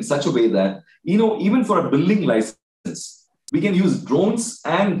integrate in such a way that, you know, even for a building license, we can use drones,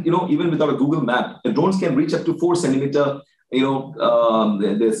 and, you know, even without a Google map, the drones can reach up to 4 centimeter, you know,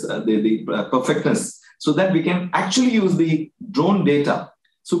 the perfectness, so that we can actually use the drone data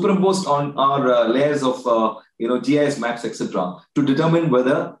superimposed on our layers of, you know, GIS maps, etc., to determine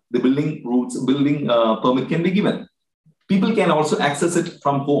whether the building permit can be given. People can also access it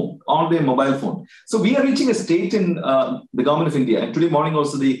from home on their mobile phone. So we are reaching a state in the government of India. And today morning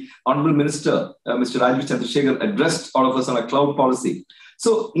also the Honorable Minister, Mr. Rajiv Chandrasekhar, addressed all of us on a cloud policy.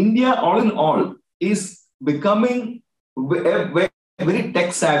 So India, all in all, is becoming a very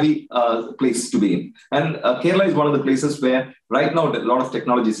tech-savvy place to be in. And Kerala is one of the places where right now a lot of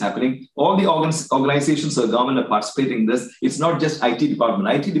technology is happening. All the organizations of government are participating in this. It's not just IT department.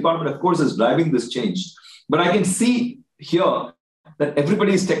 IT department, of course, is driving this change. But I can see here that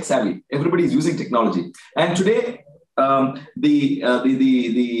everybody is tech-savvy. Everybody is using technology. And today, the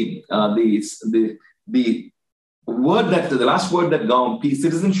last word that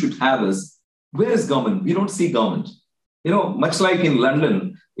citizens should have is, where is government? We don't see government. You know, much like in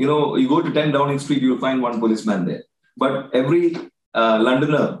London, you know, you go to 10 Downing Street, you'll find one policeman there. But every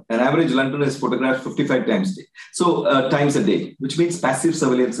Londoner, an average Londoner is photographed 55 times a day, which means passive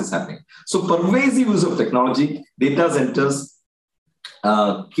surveillance is happening. So pervasive use of technology, data centers,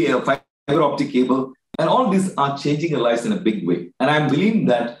 fiber optic cable, and all these are changing our lives in a big way. And I'm believing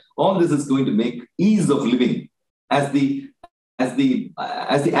that all this is going to make ease of living as the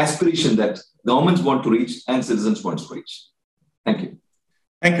aspiration that governments want to reach and citizens want to reach. Thank you.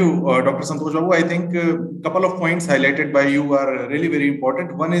 Thank you, Dr. Santhosh Babu. I think a couple of points highlighted by you are really very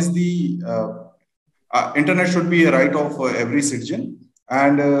important. One is the internet should be a right of every citizen.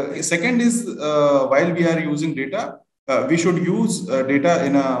 And second is, while we are using data, we should use data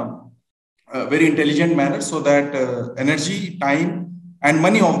in a very intelligent manner so that energy, time, and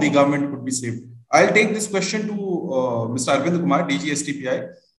money of the government could be saved. I'll take this question to Mr. Arvind Kumar, DG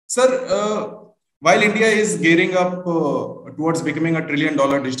STPI. Sir, while India is gearing up towards becoming $1 trillion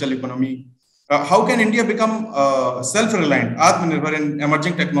digital economy, how can India become self-reliant, Atmanirbhar in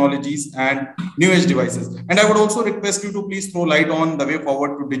emerging technologies and new age devices? And I would also request you to please throw light on the way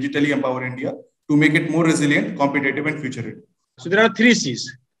forward to digitally empower India to make it more resilient, competitive, and future-ready. So there are 3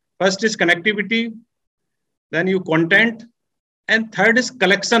 C's. First is connectivity, then you content, and third is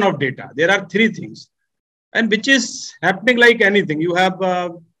collection of data. There are 3 things, and which is happening like anything. You have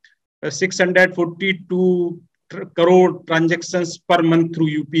 642 crore transactions per month through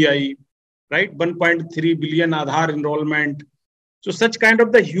UPI, right? 1.3 billion Aadhaar enrollment. So such kind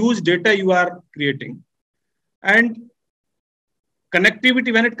of the huge data you are creating. And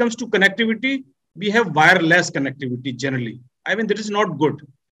connectivity, when it comes to connectivity, we have wireless connectivity generally. I mean, that is not good.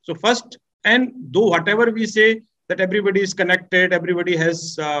 So first, and though whatever we say that everybody is connected, everybody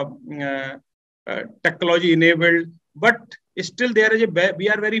has technology enabled, but still there is we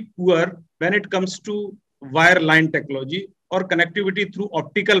are very poor when it comes to wireline technology or connectivity through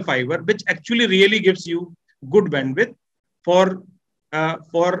optical fiber, which actually really gives you good bandwidth for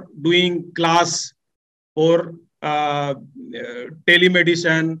doing class or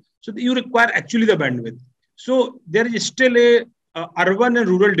telemedicine. So you require actually the bandwidth. So there is still a urban and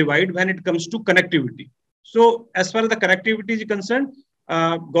rural divide when it comes to connectivity. So as far as the connectivity is concerned,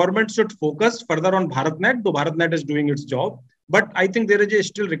 government should focus further on BharatNet, though BharatNet is doing its job. But I think there is a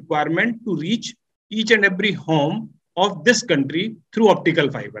still requirement to reach each and every home of this country through optical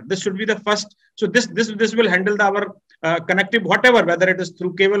fiber. This should be the first. So this will handle our connective, whatever, whether it is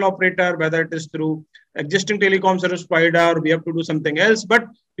through cable operator, whether it is through existing telecom service provider, we have to do something else. But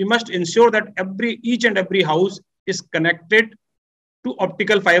we must ensure that each and every house is connected to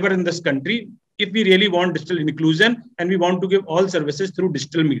optical fiber in this country if we really want digital inclusion and we want to give all services through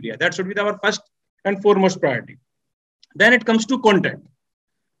digital media. That should be our first and foremost priority. Then it comes to content.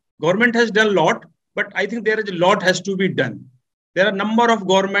 Government has done a lot, but I think there is a lot has to be done. There are a number of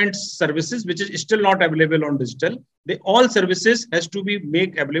government services which is still not available on digital. All services has to be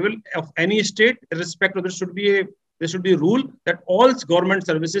made available of any state, irrespective of there should be a rule that all government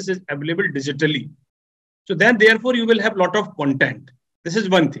services is available digitally. So then therefore you will have a lot of content. This is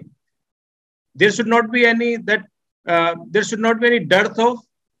one thing. There should not be any dearth of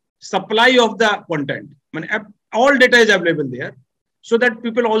supply of the content. I mean, all data is available there, so that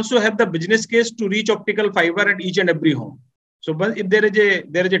people also have the business case to reach optical fiber at each and every home. So if there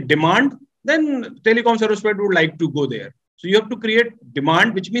is a demand, then telecom service provider would like to go there. So you have to create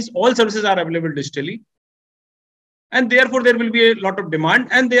demand, which means all services are available digitally. And therefore there will be a lot of demand,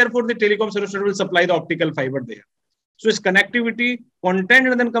 and therefore the telecom service provider will supply the optical fiber there. So it's connectivity, content,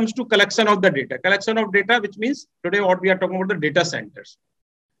 and then comes to collection of the data. Collection of data, which means today what we are talking about the data centers.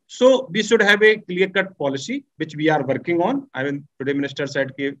 So we should have a clear-cut policy, which we are working on. I mean, today Minister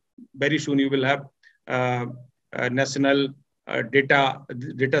said very soon you will have a national data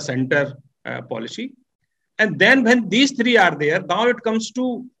center policy. And then when these 3 are there, now it comes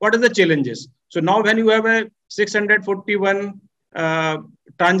to what are the challenges. So now when you have a 641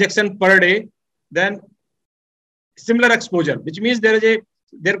 transaction per day, then similar exposure, which means there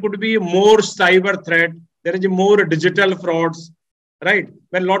could be more cyber threat, there is more digital frauds, right?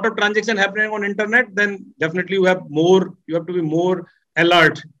 When a lot of transaction happening on internet, then definitely you have to be more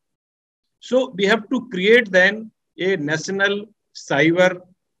alert. So we have to create then a national cyber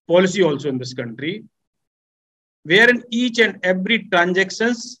policy also in this country, wherein each and every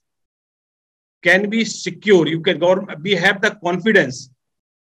transactions can be secure. We have the confidence.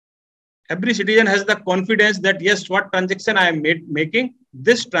 Every citizen has the confidence that yes, what transaction I am making,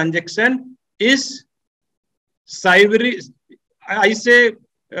 this transaction is cyber. I say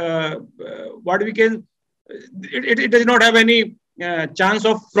it does not have any chance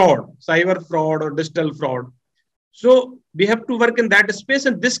of fraud, cyber fraud or digital fraud. So we have to work in that space,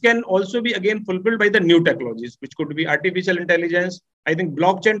 and this can also be again fulfilled by the new technologies, which could be artificial intelligence. I think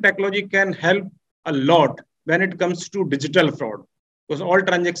blockchain technology can help a lot when it comes to digital fraud, because all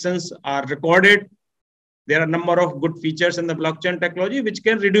transactions are recorded. There are a number of good features in the blockchain technology which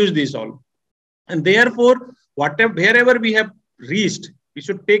can reduce these all. And therefore, wherever we have reached, we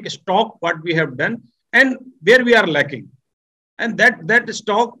should take stock what we have done and where we are lacking. And that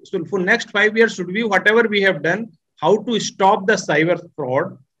stock, so for next 5 years should be whatever we have done, how to stop the cyber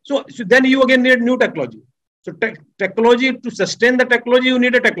fraud. So then you again need new technology. So technology, to sustain the technology, you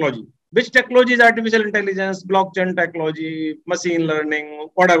need a technology. Which technology is artificial intelligence, blockchain technology, machine learning,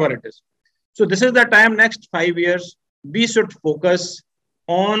 whatever it is. So this is the time, next 5 years, we should focus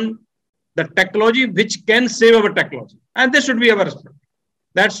on the technology which can save our technology. And this should be our responsibility.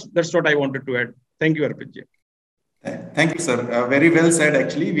 That's what I wanted to add. Thank you, Arpit. Thank you, sir. Very well said.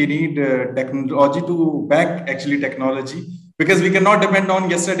 Actually, we need technology to back technology, because we cannot depend on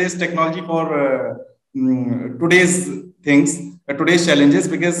yesterday's technology for today's things, today's challenges,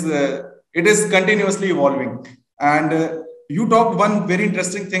 because it is continuously evolving. And you talked one very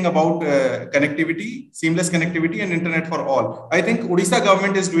interesting thing about connectivity, seamless connectivity and internet for all. I think Odisha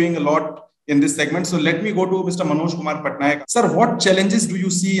government is doing a lot in this segment. So let me go to Mr. Manoj Kumar Pattnaik. Sir, what challenges do you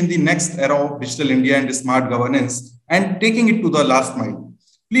see in the next era of digital India and smart governance and taking it to the last mile?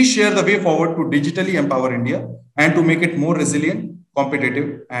 Please share the way forward to digitally empower India and to make it more resilient,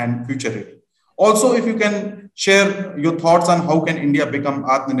 competitive and future ready. Also, if you can share your thoughts on how can India become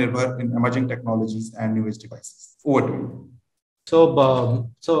Atmanirbhar in emerging technologies and new age devices. Over to you.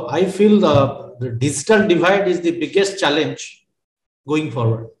 So I feel the digital divide is the biggest challenge going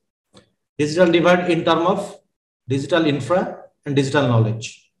forward. Digital divide in terms of digital infra and digital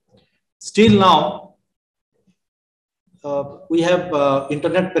knowledge. Still now, we have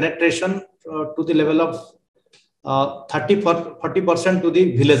internet penetration to the level of 40% to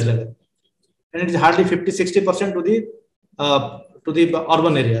the village level, and it is hardly 50-60% to the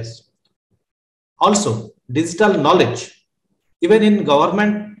urban areas. Also, digital knowledge, even in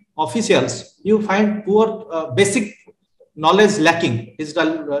government officials, you find poor basic knowledge lacking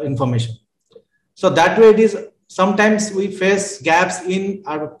digital information. So that way it is, sometimes we face gaps in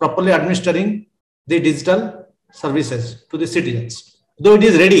properly administering the digital services to the citizens, though it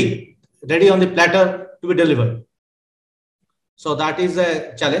is ready on the platter to be delivered. So that is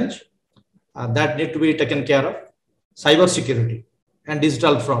a challenge that need to be taken care of. Cyber security and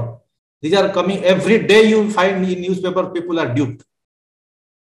digital fraud. These are coming every day. You find in newspaper people are duped.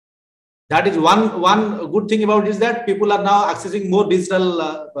 That is one good thing about it, is that people are now accessing more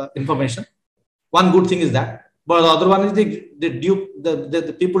digital information. One good thing is that, but the other one is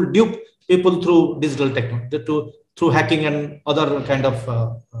the people dupe people through digital technology, through hacking and other kind of.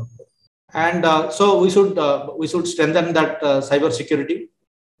 So we should strengthen that cyber security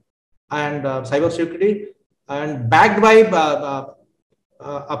and backed by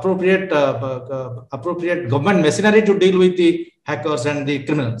appropriate government machinery to deal with the hackers and the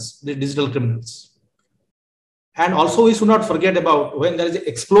criminals, the digital criminals. And also we should not forget about, when there is an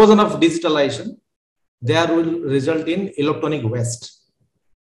explosion of digitalization, there will result in electronic waste.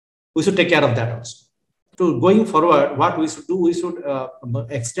 We should take care of that also. So going forward, what we should do, we should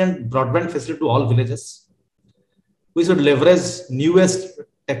extend broadband facility to all villages. We should leverage newest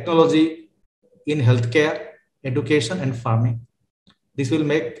technology in healthcare, education and farming. This will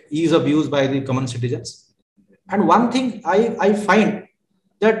make ease of use by the common citizens. And one thing I find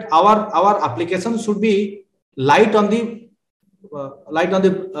that our applications should be light on the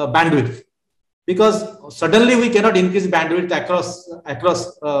bandwidth, because suddenly we cannot increase bandwidth across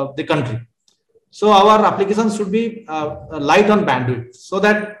the country. So our applications should be light on bandwidth, so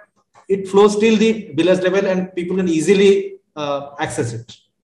that it flows till the village level and people can easily access it.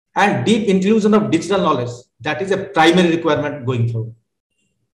 And deep inclusion of digital knowledge, that is a primary requirement going forward.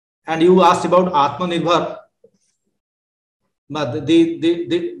 And you asked about Atmanirbhar. But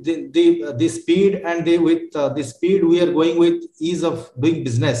the speed and the speed we are going with ease of doing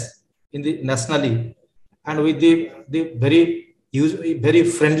business in the nationally, and with the very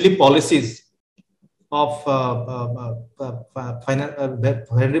friendly policies of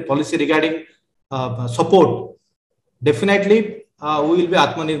friendly policy regarding support, definitely we will be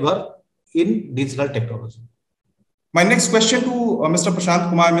Atmanirbhar in digital technology. My next question to Mr. Prashant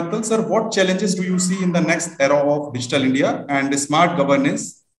Kumar Mittal, sir, what challenges do you see in the next era of digital India and smart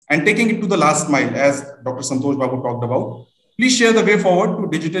governance and taking it to the last mile, as Dr. Santhosh Babu talked about? Please share the way forward to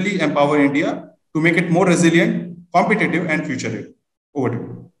digitally empower India to make it more resilient, competitive and future ready. Over to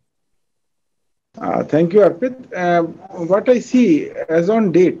you. Thank you, Arpit. What I see as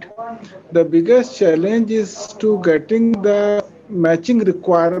on date, the biggest challenge is to getting the matching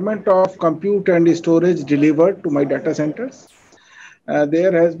requirement of compute and storage delivered to my data centers.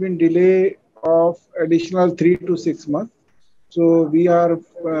 There has been delay of additional 3 to 6 months. So we are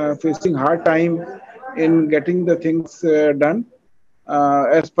facing hard time in getting the things done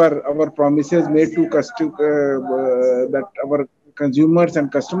as per our promises made to that our consumers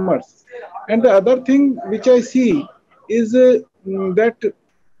and customers. And the other thing which I see is that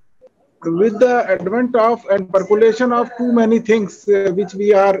with the advent of and percolation of too many things which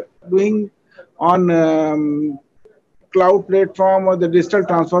we are doing on cloud platform or the digital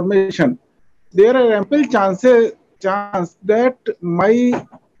transformation, there are ample chance that my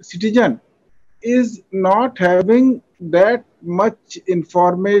citizen is not having that much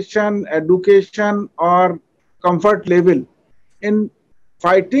information, education, or comfort level in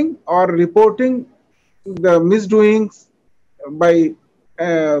fighting or reporting the misdoings by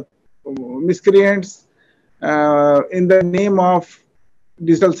miscreants in the name of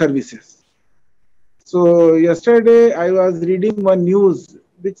digital services. So yesterday I was reading one news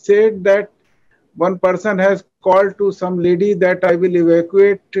which said that one person has called to some lady that I will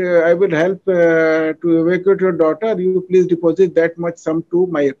evacuate, I will help to evacuate your daughter. You please deposit that much sum to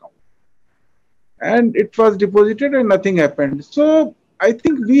my account. And it was deposited and nothing happened. So I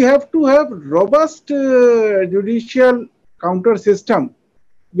think we have to have robust judicial counter system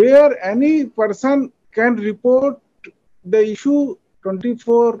where any person can report the issue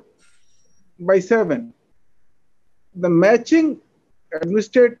 24/7. The matching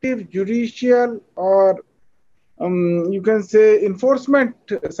administrative, judicial, or you can say enforcement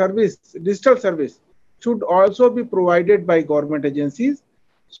service, digital service, should also be provided by government agencies.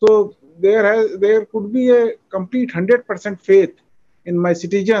 So there could be a complete 100% faith in my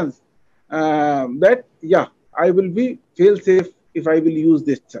citizens that yeah, I will be feel safe if I will use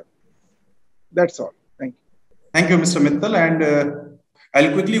this service. That's all. Thank you. Thank you, Mr. Mittal. And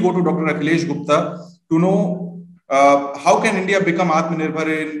I'll quickly go to Dr. Akhilesh Gupta to know how can India become Atmanirbhar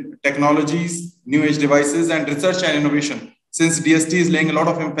in technologies, new age devices, and research and innovation, since DST is laying a lot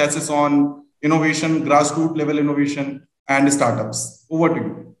of emphasis on innovation, grassroots level innovation, and startups. Over to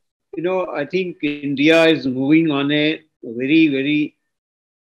you. You know, I think India is moving on a very, very,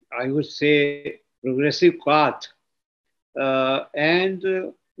 I would say, progressive path.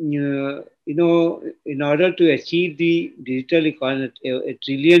 You know, in order to achieve the digital economy, a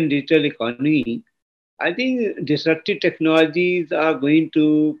trillion digital economy, I think disruptive technologies are going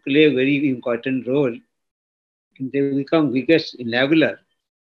to play a very important role. They become biggest enabler.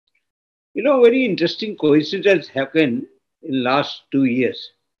 You know, very interesting coincidence happened in last 2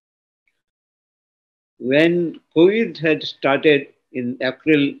 years. When COVID had started in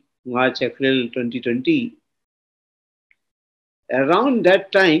March, April 2020, around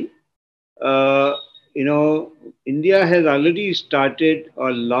that time, you know, India has already started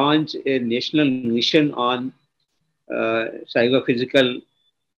or launched a national mission on cyber-physical,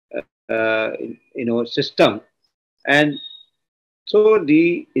 you know, system. And so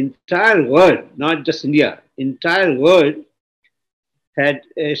the entire world, not just India, entire world had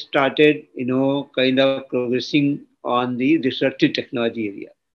started, you know, kind of progressing on the disruptive technology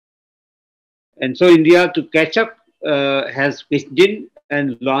area. And so India, to catch up, has pitched in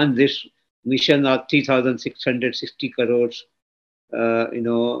and launched this mission of 3,660 crores, you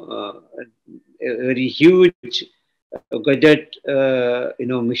know, a very huge gadget, you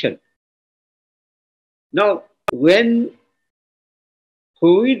know, mission. Now, when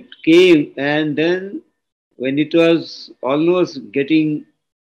COVID came, and then when it was almost getting,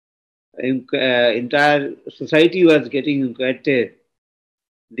 entire society was getting impacted,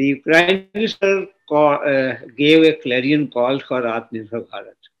 the Prime Minister gave a clarion call for Atmanirbhar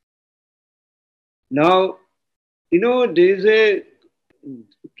Bharat. Now, you know, there is a,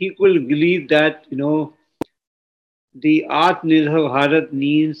 people believe that, you know, the Atmanirbhar Bharat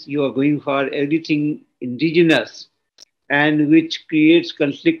means you are going for everything indigenous, and which creates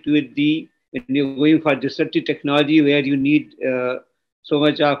conflict with the, when you're going for disruptive technology where you need so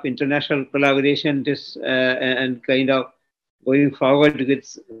much of international collaboration, and kind of going forward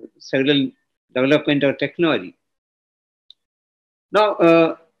with several development of technology.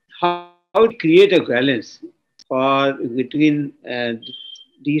 Now, how to create a balance between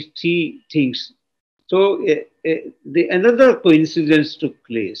these three things? So another coincidence took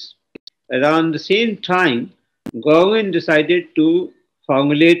place. Around the same time, government decided to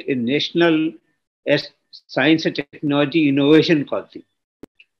formulate a national science and technology innovation policy.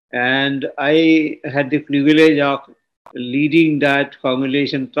 And I had the privilege of leading that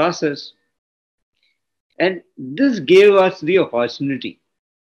formulation process. And this gave us the opportunity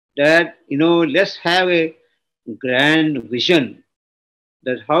that, you know, let's have a grand vision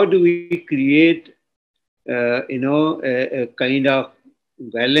that how do we create, you know, a kind of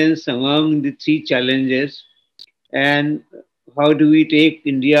balance among the three challenges, and how do we take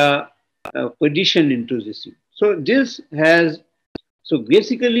India position into this. So this has, so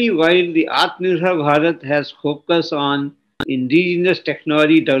basically while the Atmanirbhar Bharat has focused on indigenous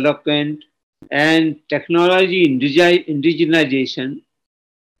technology development and technology indigenization,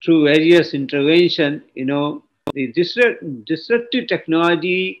 through various intervention, the disruptive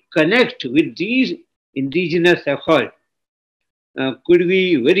technology connect with these indigenous efforts could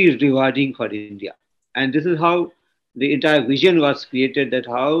be very rewarding for India. And this is how the entire vision was created, that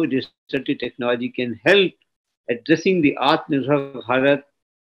how disruptive technology can help addressing the Atmanirbhar Bharat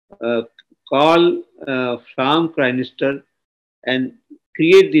call from Prime Minister and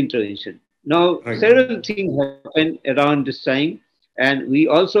create the intervention. Now, several things happened around this time, and we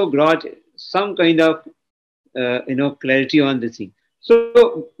also brought some kind of clarity on this thing.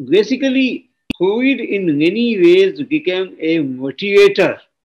 So basically, COVID in many ways became a motivator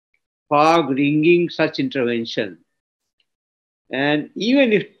for bringing such intervention. And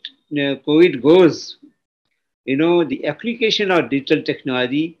even if COVID goes, the application of digital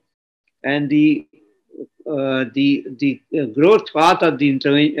technology and the growth path of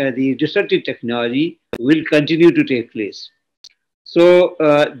the disruptive technology will continue to take place. So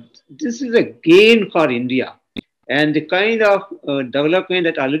this is a gain for India, and the kind of development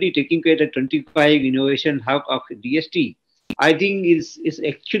that already taking place at 25 Innovation Hub of DST, I think is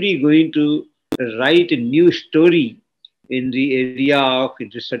actually going to write a new story in the area of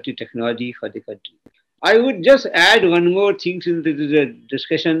disruptive technology for the country. I would just add one more thing since the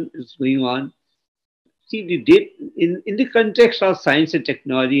discussion is going on. See, in the context of science and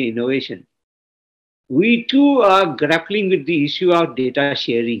technology innovation, we too are grappling with the issue of data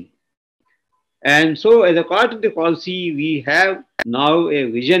sharing. And so as a part of the policy, we have now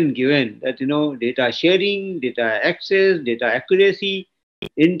a vision given that, data sharing, data access, data accuracy,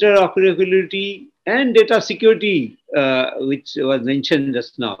 interoperability, and data security, which was mentioned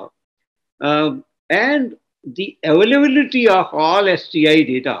just now. And the availability of all STI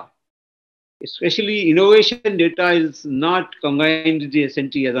data, especially innovation data, is not combined with the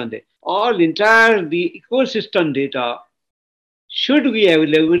SNT as on day. The ecosystem data should be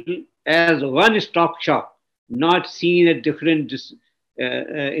available as one-stop shop, not seen at different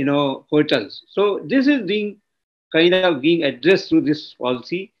portals. So this is being addressed through this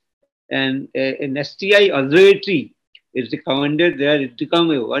policy, and an STI observatory is recommended there. It become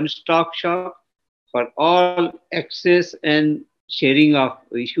a one-stop shop for all access and sharing of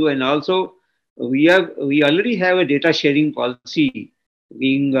issue. And also we already have a data sharing policy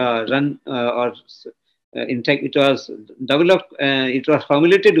being run in fact it was developed, it was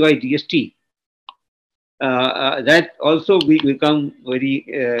formulated by DST. That also will become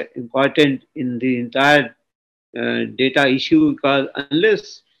very important in the entire data issue, because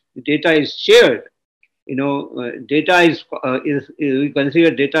unless the data is shared, data is we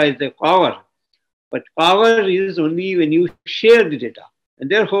consider data is the power, but power is only when you share the data. And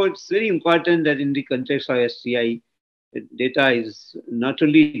therefore, it's very important that in the context of STI, data is not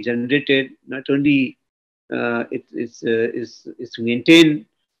only generated, not only it's maintained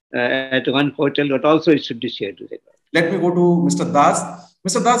at one portal, but also it should be shared with it. Let me go to Mr. Das.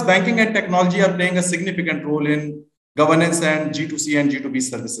 Mr. Das, banking and technology are playing a significant role in governance and G2C and G2B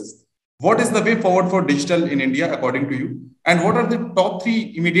services. What is the way forward for digital in India, according to you? And what are the top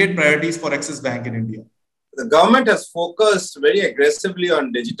 3 immediate priorities for Axis Bank in India? The government has focused very aggressively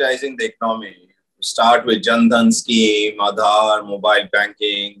on digitizing the economy. Start with Jan Dhan scheme, Aadhaar, mobile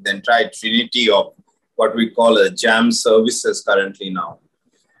banking, then try trinity of what we call a JAM services currently now.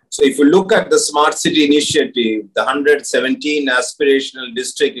 So if you look at the Smart City Initiative, the 117 Aspirational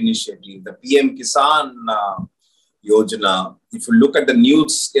District Initiative, the PM Kisan Yojana, if you look at the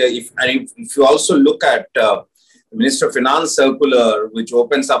news, if you also look at the Minister of Finance circular, which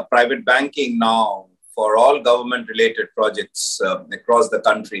opens up private banking now for all government-related projects across the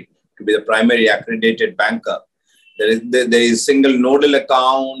country to be the primary accredited banker. There is single nodal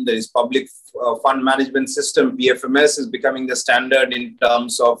account, there is public fund management system. PFMS is becoming the standard in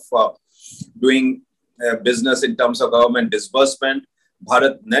terms of doing business in terms of government disbursement.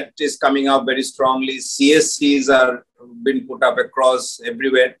 BharatNet is coming up very strongly. CSCs are being put up across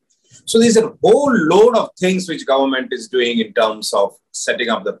everywhere. So there's a whole load of things which government is doing in terms of setting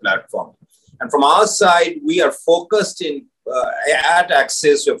up the platform. And from our side, we are focused at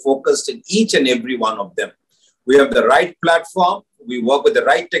Axis, we're focused in each and every one of them. We have the right platform, we work with the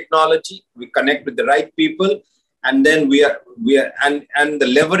right technology, we connect with the right people, and then and the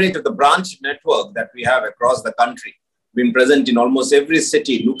leverage of the branch network that we have across the country, been present in almost every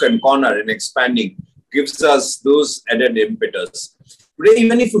city, nook and corner, and expanding, gives us those added impetus. Today,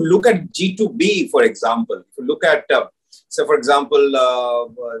 even if you look at G2B, for example, if you look at, so for example,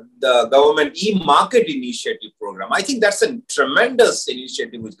 the government e-market initiative program, I think that's a tremendous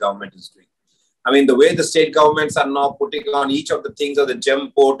initiative which government is doing. I mean, the way the state governments are now putting on each of the things of the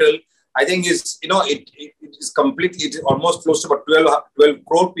GEM portal, I think is, it is completely, it is almost close to about 12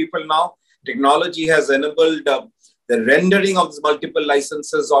 crore people now. Technology has enabled the rendering of these multiple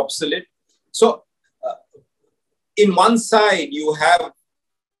licenses obsolete. So in one side, you have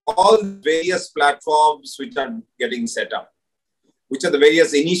all various platforms which are getting set up, which are the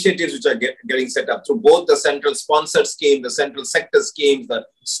various initiatives which are getting set up through both the central sponsored scheme, the central sector schemes, the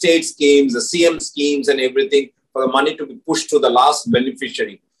state schemes, the CM schemes and everything for the money to be pushed to the last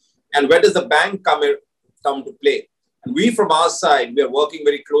beneficiary. And where does the bank come to play? And we from our side, we are working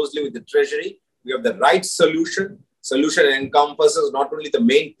very closely with the Treasury. We have the right solution. Solution encompasses not only the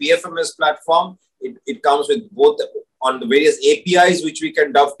main PFMS platform, it comes with both on the various APIs which we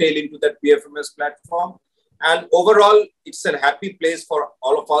can dovetail into that PFMS platform. And overall, it's a happy place for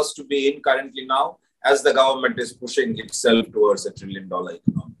all of us to be in currently now as the government is pushing itself towards $1 trillion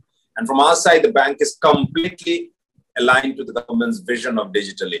economy. And from our side, the bank is completely aligned to the government's vision of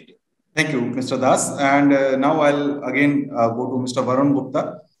digital India. Thank you, Mr. Das. And now I'll again go to Mr. Varun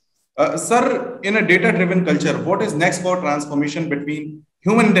Gupta. Sir, in a data-driven culture, what is next for transformation between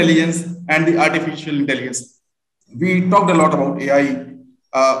human intelligence and the artificial intelligence? We talked a lot about AI,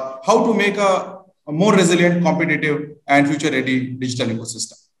 how to make a more resilient, competitive, and future-ready digital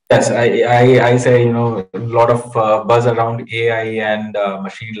ecosystem. Yes, I say, a lot of buzz around AI and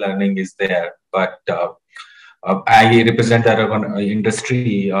machine learning is there, but I represent the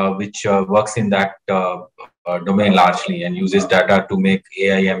industry which works in that domain largely and uses data to make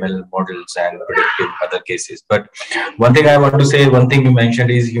AI ML models and predictive other cases. But one thing I want to say, one thing you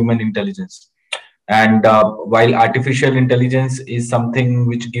mentioned is human intelligence. And while artificial intelligence is something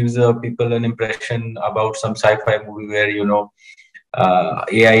which gives people an impression about some sci-fi movie where,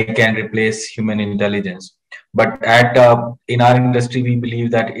 AI can replace human intelligence. But in our industry, we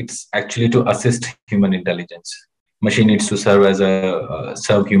believe that it's actually to assist human intelligence. Machine needs to serve as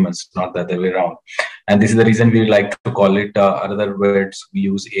serve humans, not the other way around. And this is the reason we like to call it, other words, we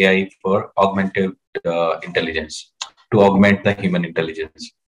use AI for augmented intelligence, to augment the human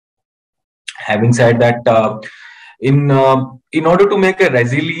intelligence. Having said that, in order to make a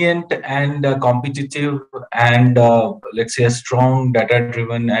resilient and competitive and let's say a strong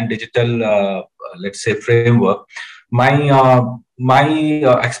data-driven and digital let's say framework, my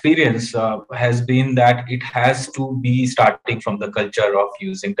experience has been that it has to be starting from the culture of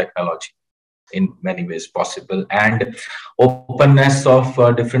using technology in many ways possible and openness of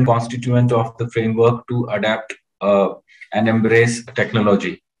different constituents of the framework to adapt and embrace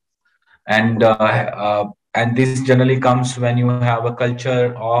technology. And this generally comes when you have a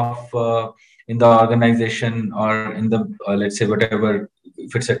culture of in the organization or in the let's say whatever,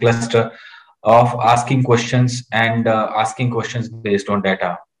 if it's a cluster, of asking questions and asking questions based on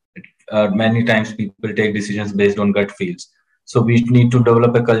data. Many times people take decisions based on gut feels. So we need to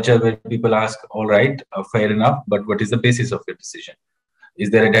develop a culture where people ask, all right, fair enough, but what is the basis of your decision? Is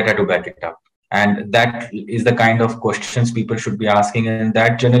there a data to back it up? And that is the kind of questions people should be asking. And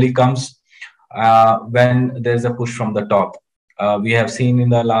that generally comes when there's a push from the top. We have seen in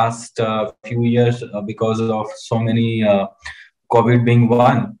the last few years, because of so many COVID being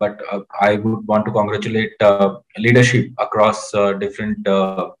one, but I would want to congratulate leadership across different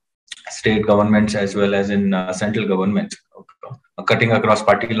state governments as well as in central government, cutting across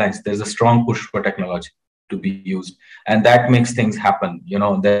party lines. There's a strong push for technology to be used, and that makes things happen.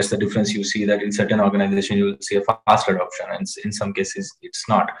 There's the difference. You see that in certain organizations you will see a fast adoption, and in some cases it's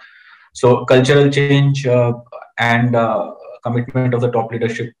not. So cultural change and commitment of the top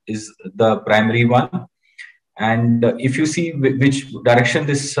leadership is the primary one. And if you see which direction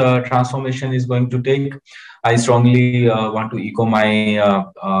this transformation is going to take, I strongly want to echo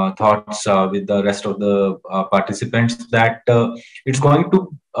my thoughts with the rest of the participants that it's going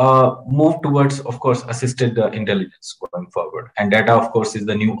to move towards, of course, assisted intelligence going forward. And data, of course, is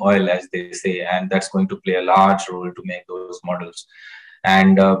the new oil, as they say, and that's going to play a large role to make those models.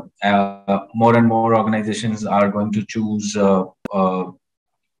 And more and more organizations are going to choose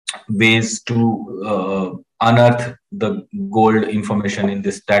ways to unearth the gold information in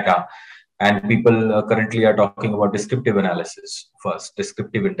this data. And people currently are talking about descriptive analysis first,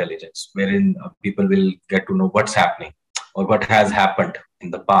 descriptive intelligence, wherein people will get to know what's happening or what has happened in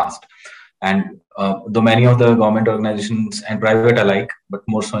the past. And though many of the government organizations and private alike, but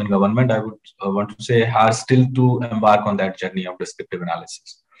more so in government, I would want to say, are still to embark on that journey of descriptive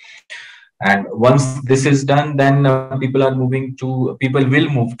analysis. And once this is done, then people will move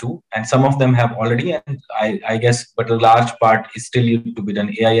to, and some of them have already, and I guess, but a large part is still to be done.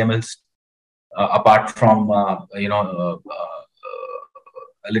 AI MLs, apart from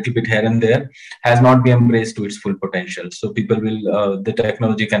a little bit here and there, has not been embraced to its full potential. So people will, the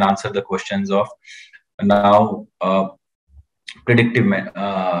technology can answer the questions of now predictive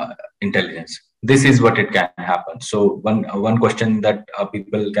intelligence. This is what it can happen. So one question that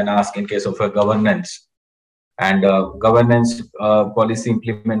people can ask in case of a governance and governance policy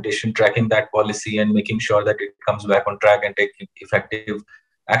implementation, tracking that policy and making sure that it comes back on track and take effective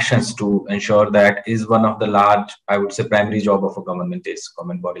actions to ensure that is one of the large, I would say, primary job of a government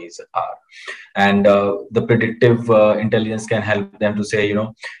bodies are. And the predictive intelligence can help them to say,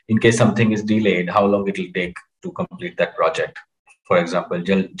 in case something is delayed, how long it will take to complete that project. For example,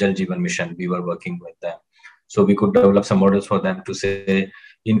 Jal Jeevan Mission, we were working with them. So we could develop some models for them to say,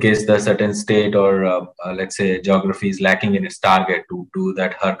 in case the certain state or let's say geography is lacking in its target to do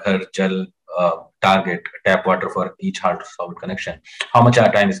that Har Ghar Jal target, tap water for each household connection, how much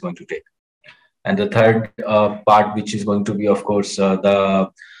our time is going to take. And the third part, which is going to be, of course,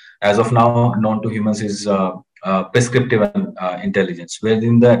 as of now known to humans is prescriptive intelligence,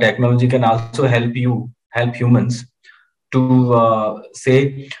 wherein the technology can also help humans to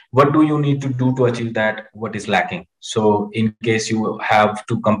say, what do you need to do to achieve that, what is lacking. So in case you have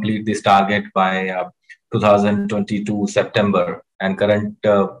to complete this target by 2022 September and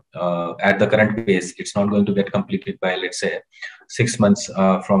at the current pace, it's not going to get completed by, let's say, 6 months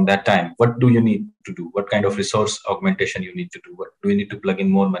from that time. What do you need to do? What kind of resource augmentation you need to do? What do you need to plug in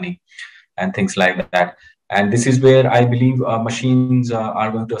more money and things like that? And this is where I believe machines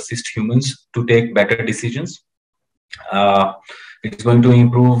are going to assist humans to take better decisions. It's going to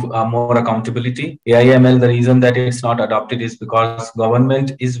improve more accountability. AI/ML, the reason that it's not adopted is because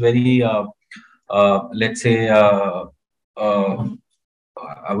government is very, let's say,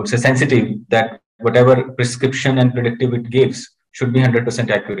 I would say sensitive that whatever prescription and predictive it gives should be 100%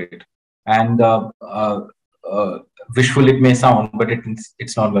 accurate. And wishful it may sound, but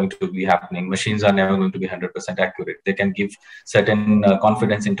it's not going to be happening. Machines are never going to be 100% accurate. They can give certain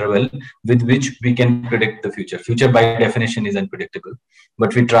confidence interval with which we can predict the future. Future by definition is unpredictable,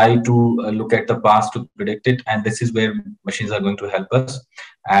 but we try to look at the past to predict it. And this is where machines are going to help us.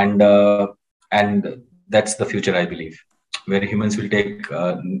 And that's the future, I believe, where humans will take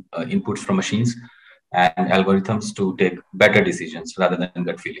inputs from machines and algorithms to take better decisions rather than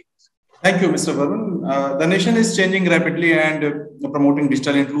gut feeling. Thank you, Mr. Varun. The nation is changing rapidly and promoting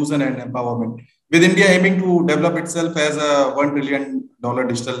digital inclusion and empowerment, with India aiming to develop itself as a $1 trillion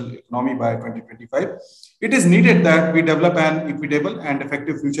digital economy by 2025. It is needed that we develop an equitable and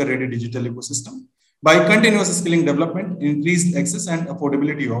effective future-ready digital ecosystem by continuous skilling development, increased access and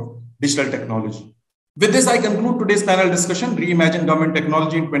affordability of digital technology. With this, I conclude today's panel discussion, Reimagine Government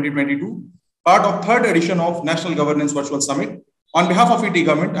Technology in 2022, part of third edition of National Governance Virtual Summit. On behalf of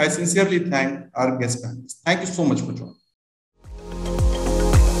ETGovernment, I sincerely thank our guest panelists. Thank you so much for joining.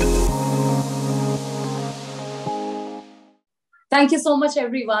 Thank you so much,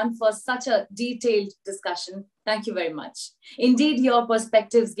 everyone, for such a detailed discussion. Thank you very much. Indeed, your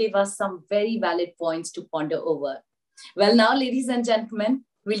perspectives gave us some very valid points to ponder over. Well, now, ladies and gentlemen,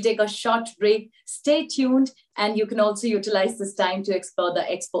 we'll take a short break. Stay tuned, and you can also utilize this time to explore the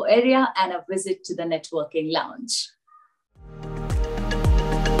expo area and a visit to the networking lounge.